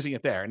money and using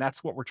it there. And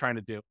that's what we're trying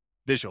to do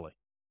visually.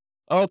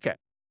 Okay.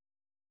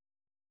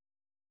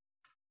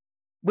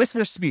 Risk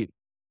versus speed.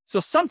 So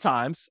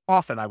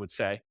often I would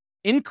say,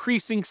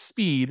 increasing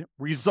speed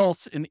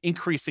results in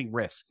increasing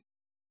risk.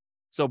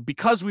 So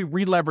because we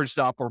re-leveraged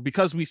up, or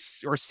because we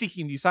are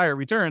seeking these higher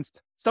returns,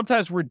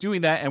 sometimes we're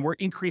doing that and we're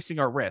increasing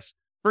our risk.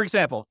 For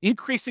example,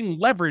 increasing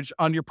leverage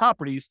on your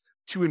properties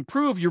to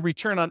improve your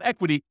return on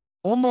equity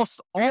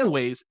almost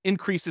always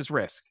increases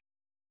risk.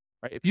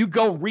 Right? If you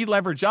go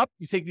re-leverage up,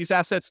 you take these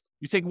assets,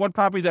 you take one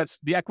property that's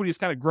the equity is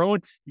kind of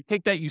growing, you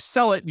take that, you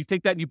sell it, and you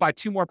take that and you buy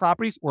 2 more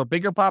properties or a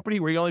bigger property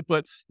where you only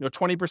put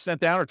 20%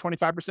 down or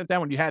 25% down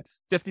when you had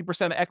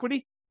 50% of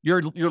equity,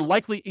 you're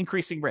likely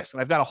increasing risk.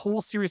 And I've got a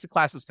whole series of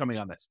classes coming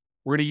on this.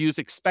 We're going to use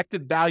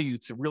expected value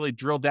to really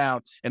drill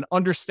down and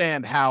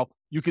understand how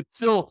you could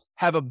still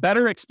have a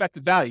better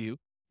expected value.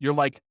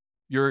 The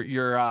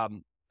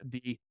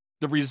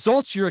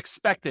results you're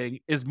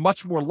expecting is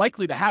much more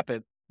likely to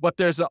happen, but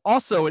there's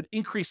also an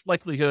increased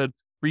likelihood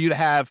for you to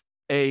have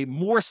a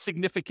more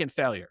significant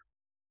failure.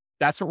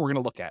 That's what we're going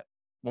to look at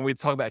when we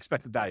talk about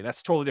expected value.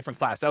 That's a totally different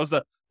class. That was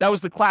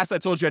the class I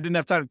told you I didn't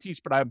have time to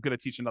teach, but I'm going to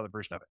teach another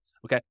version of it.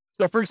 Okay.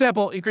 So for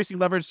example, increasing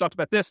leverage, talked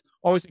about this,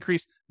 always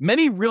increase.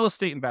 Many real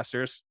estate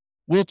investors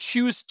will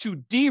choose to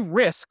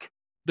de-risk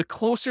the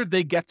closer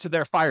they get to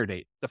their FIRE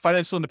date, the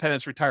financial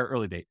independence retire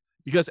early date.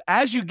 Because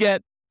as you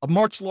get a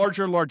much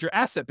larger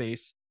asset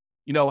base,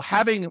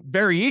 having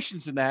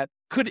variations in that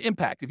could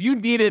impact. If you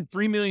needed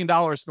 $3 million in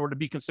order to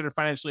be considered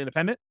financially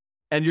independent,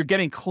 and you're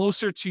getting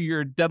closer to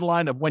your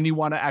deadline of when you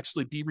want to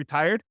actually be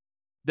retired,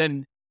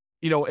 then,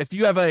 if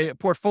you have a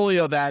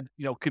portfolio that,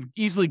 could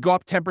easily go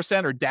up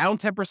 10% or down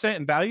 10%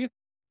 in value,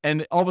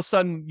 and all of a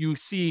sudden you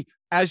see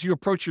as you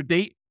approach your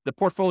date, the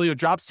portfolio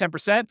drops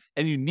 10%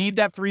 and you need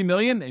that 3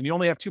 million and you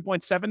only have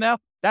 2.7 now,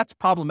 that's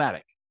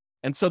problematic.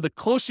 And so the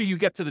closer you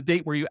get to the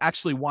date where you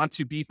actually want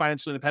to be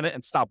financially independent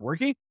and stop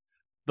working,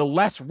 the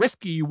less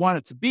risky you want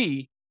it to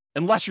be,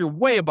 unless you're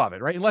way above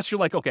it, right? Unless you're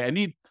like, okay, I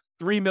need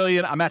 3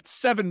 million, I'm at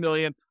 7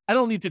 million. I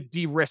don't need to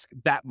de-risk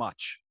that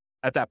much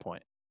at that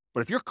point.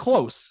 But if you're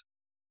close,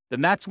 then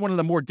that's one of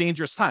the more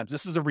dangerous times.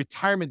 This is a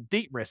retirement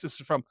date risk. This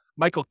is from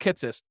Michael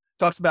Kitces.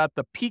 Talks about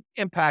the peak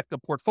impact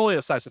of portfolio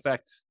size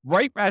effect.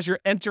 Right as you're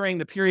entering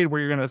the period where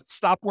you're going to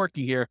stop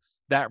working here,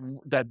 that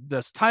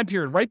this time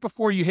period right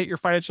before you hit your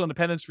financial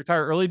independence,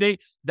 retire early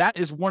date, that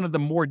is one of the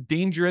more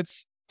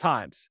dangerous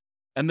times.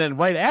 And then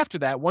right after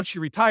that, once you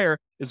retire,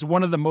 is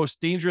one of the most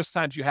dangerous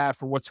times you have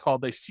for what's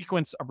called a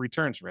sequence of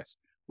returns risk,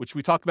 which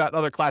we talked about in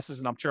other classes,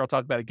 and I'm sure I'll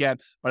talk about again,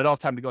 but I don't have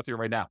time to go through it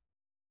right now.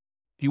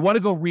 If you want to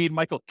go read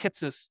Michael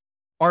Kitces'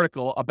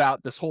 article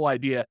about this whole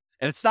idea,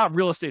 and it's not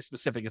real estate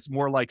specific, it's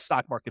more like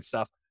stock market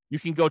stuff, you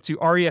can go to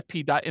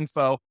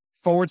refp.info/red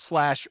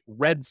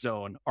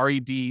zone,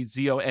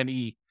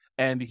 REDZone,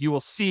 And you will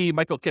see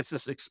Michael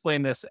Kitces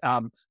explain this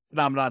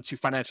phenomenon to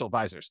financial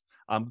advisors.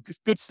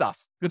 Good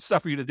stuff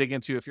for you to dig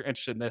into if you're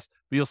interested in this.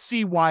 But you'll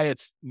see why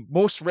it's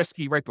most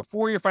risky right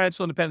before your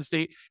financial independence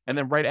date and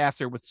then right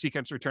after with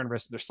sequence return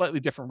risk. They're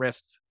slightly different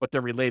risks, but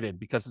they're related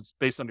because it's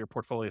based on your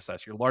portfolio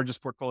size. Your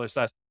largest portfolio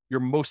size, you're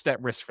most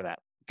at risk for that.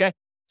 Okay.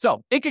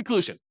 So in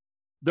conclusion,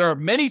 there are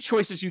many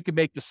choices you can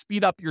make to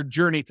speed up your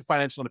journey to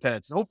financial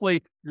independence. And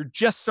hopefully you're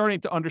just starting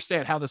to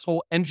understand how this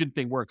whole engine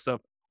thing works. So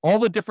all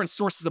the different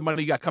sources of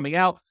money you got coming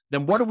out,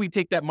 then what do we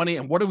take that money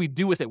and what do we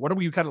do with it? What do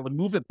we kind of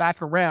move it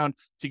back around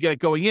to get it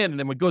going in? And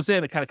then when it goes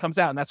in, it kind of comes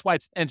out. And that's why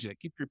it's an engine. It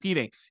keeps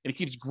repeating and it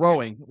keeps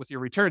growing with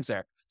your returns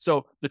there.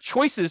 So the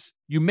choices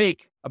you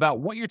make about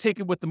what you're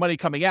taking with the money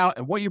coming out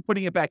and what you're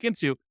putting it back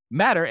into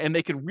matter, and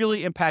they can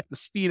really impact the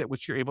speed at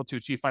which you're able to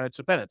achieve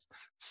financial independence.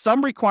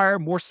 Some require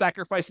more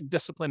sacrifice and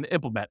discipline to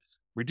implement.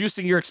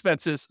 Reducing your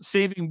expenses,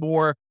 saving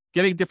more,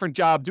 getting a different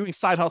job, doing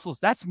side hustles,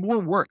 that's more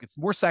work. It's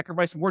more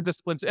sacrifice, more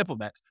discipline to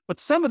implement.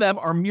 But some of them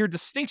are mere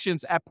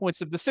distinctions at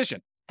points of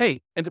decision.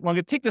 Hey, and I'm going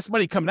to take this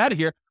money coming out of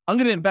here, I'm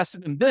going to invest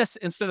it in this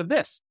instead of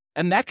this.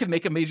 And that can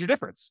make a major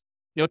difference.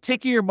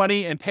 Taking your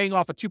money and paying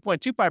off a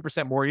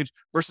 2.25% mortgage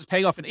versus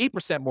paying off an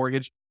 8%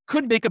 mortgage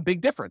could make a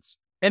big difference.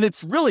 And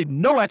it's really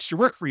no extra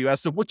work for you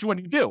as to what you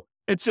want to do.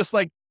 It's just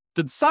like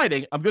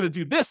deciding I'm going to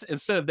do this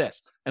instead of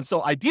this. And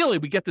so ideally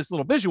we get this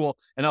little visual,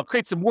 and I'll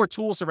create some more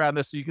tools around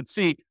this so you can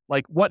see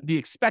like what the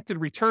expected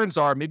returns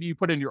are. Maybe you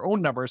put in your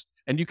own numbers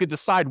and you could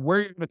decide where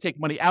you're going to take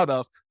money out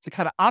of to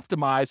kind of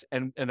optimize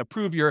and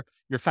improve your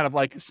kind of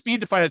like speed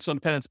to financial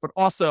independence, but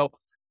also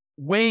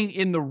weighing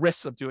in the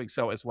risks of doing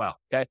so as well.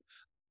 Okay.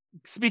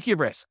 Speaking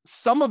of risk,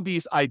 some of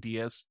these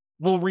ideas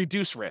will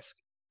reduce risk.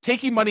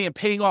 Taking money and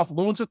paying off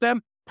loans with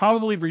them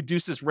probably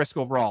reduces risk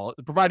overall,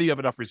 provided you have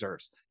enough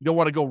reserves. You don't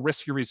want to go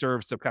risk your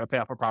reserves to kind of pay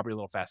off a property a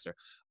little faster.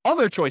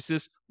 Other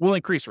choices will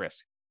increase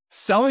risk.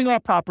 Selling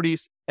off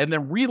properties and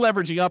then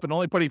re-leveraging up and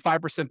only putting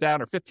 5%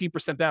 down or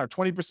 15% down or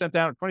 20%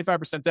 down or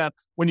 25% down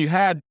when you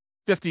had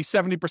 50,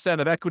 70%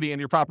 of equity in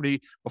your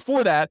property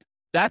before that,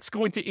 that's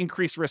going to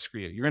increase risk for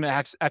you. You're going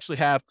to actually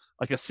have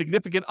like a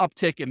significant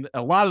uptick in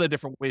a lot of the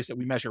different ways that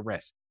we measure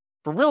risk.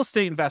 For real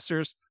estate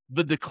investors,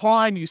 the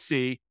decline you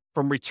see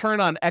from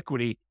return on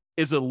equity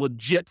is a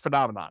legit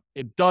phenomenon.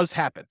 It does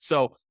happen.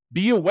 So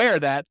be aware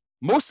that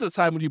most of the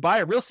time when you buy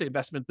a real estate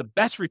investment, the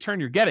best return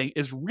you're getting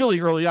is really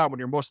early on when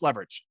you're most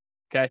leveraged.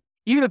 Okay.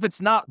 Even if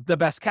it's not the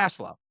best cash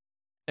flow.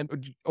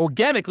 And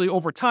organically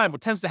over time,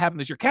 what tends to happen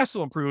is your cash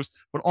flow improves,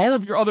 but all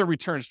of your other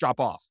returns drop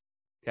off.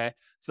 Okay.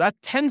 So that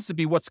tends to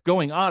be what's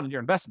going on in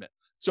your investment.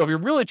 So if you're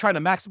really trying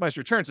to maximize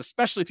returns,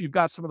 especially if you've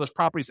got some of those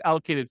properties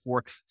allocated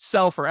for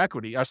sell for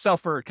equity or sell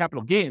for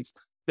capital gains,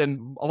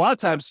 then a lot of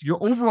times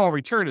your overall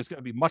return is going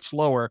to be much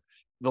lower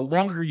the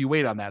longer you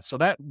wait on that. So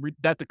that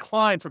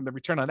decline from the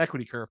return on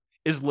equity curve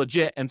is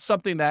legit and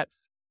something that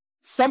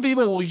some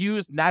people will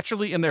use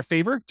naturally in their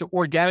favor to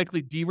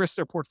organically de-risk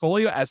their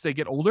portfolio as they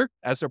get older,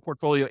 as their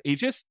portfolio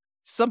ages.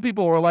 Some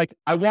people are like,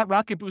 I want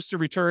rocket booster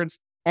returns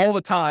all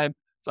the time.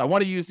 So I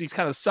want to use these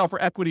kind of sell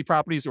for equity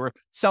properties or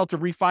sell to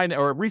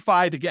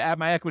refi to get at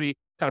my equity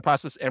kind of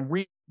process and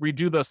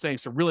redo those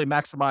things to really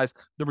maximize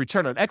the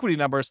return on equity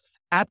numbers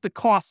at the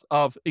cost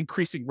of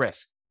increasing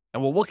risk.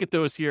 And we'll look at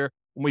those here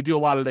when we do a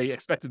lot of the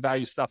expected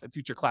value stuff in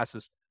future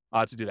classes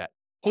to do that.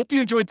 Hope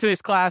you enjoyed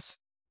today's class.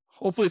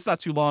 Hopefully it's not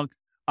too long.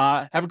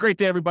 Have a great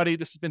day, everybody.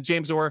 This has been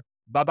James Orr.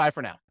 Bye-bye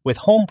for now. With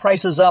home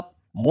prices up,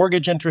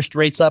 mortgage interest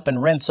rates up,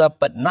 and rents up,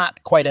 but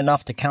not quite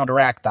enough to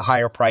counteract the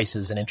higher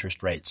prices and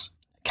interest rates.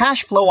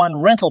 Cash flow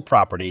on rental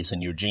properties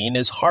in Eugene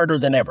is harder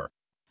than ever.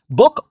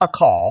 Book a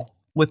call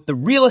with the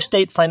Real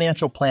Estate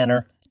Financial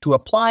Planner to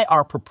apply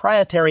our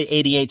proprietary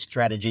 88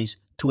 strategies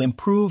to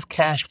improve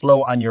cash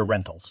flow on your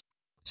rentals.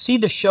 See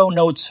the show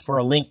notes for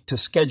a link to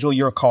schedule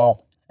your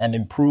call and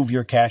improve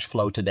your cash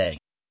flow today.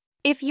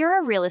 If you're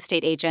a real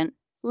estate agent,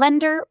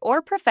 lender,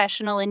 or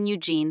professional in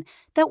Eugene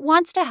that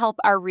wants to help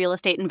our real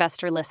estate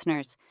investor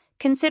listeners,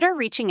 consider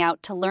reaching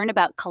out to learn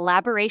about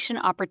collaboration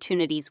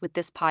opportunities with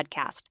this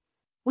podcast.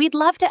 We'd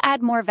love to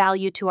add more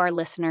value to our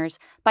listeners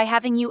by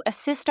having you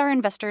assist our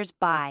investors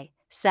buy,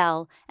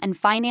 sell, and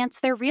finance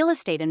their real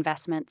estate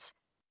investments.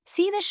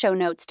 See the show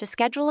notes to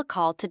schedule a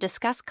call to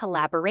discuss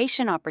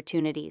collaboration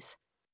opportunities.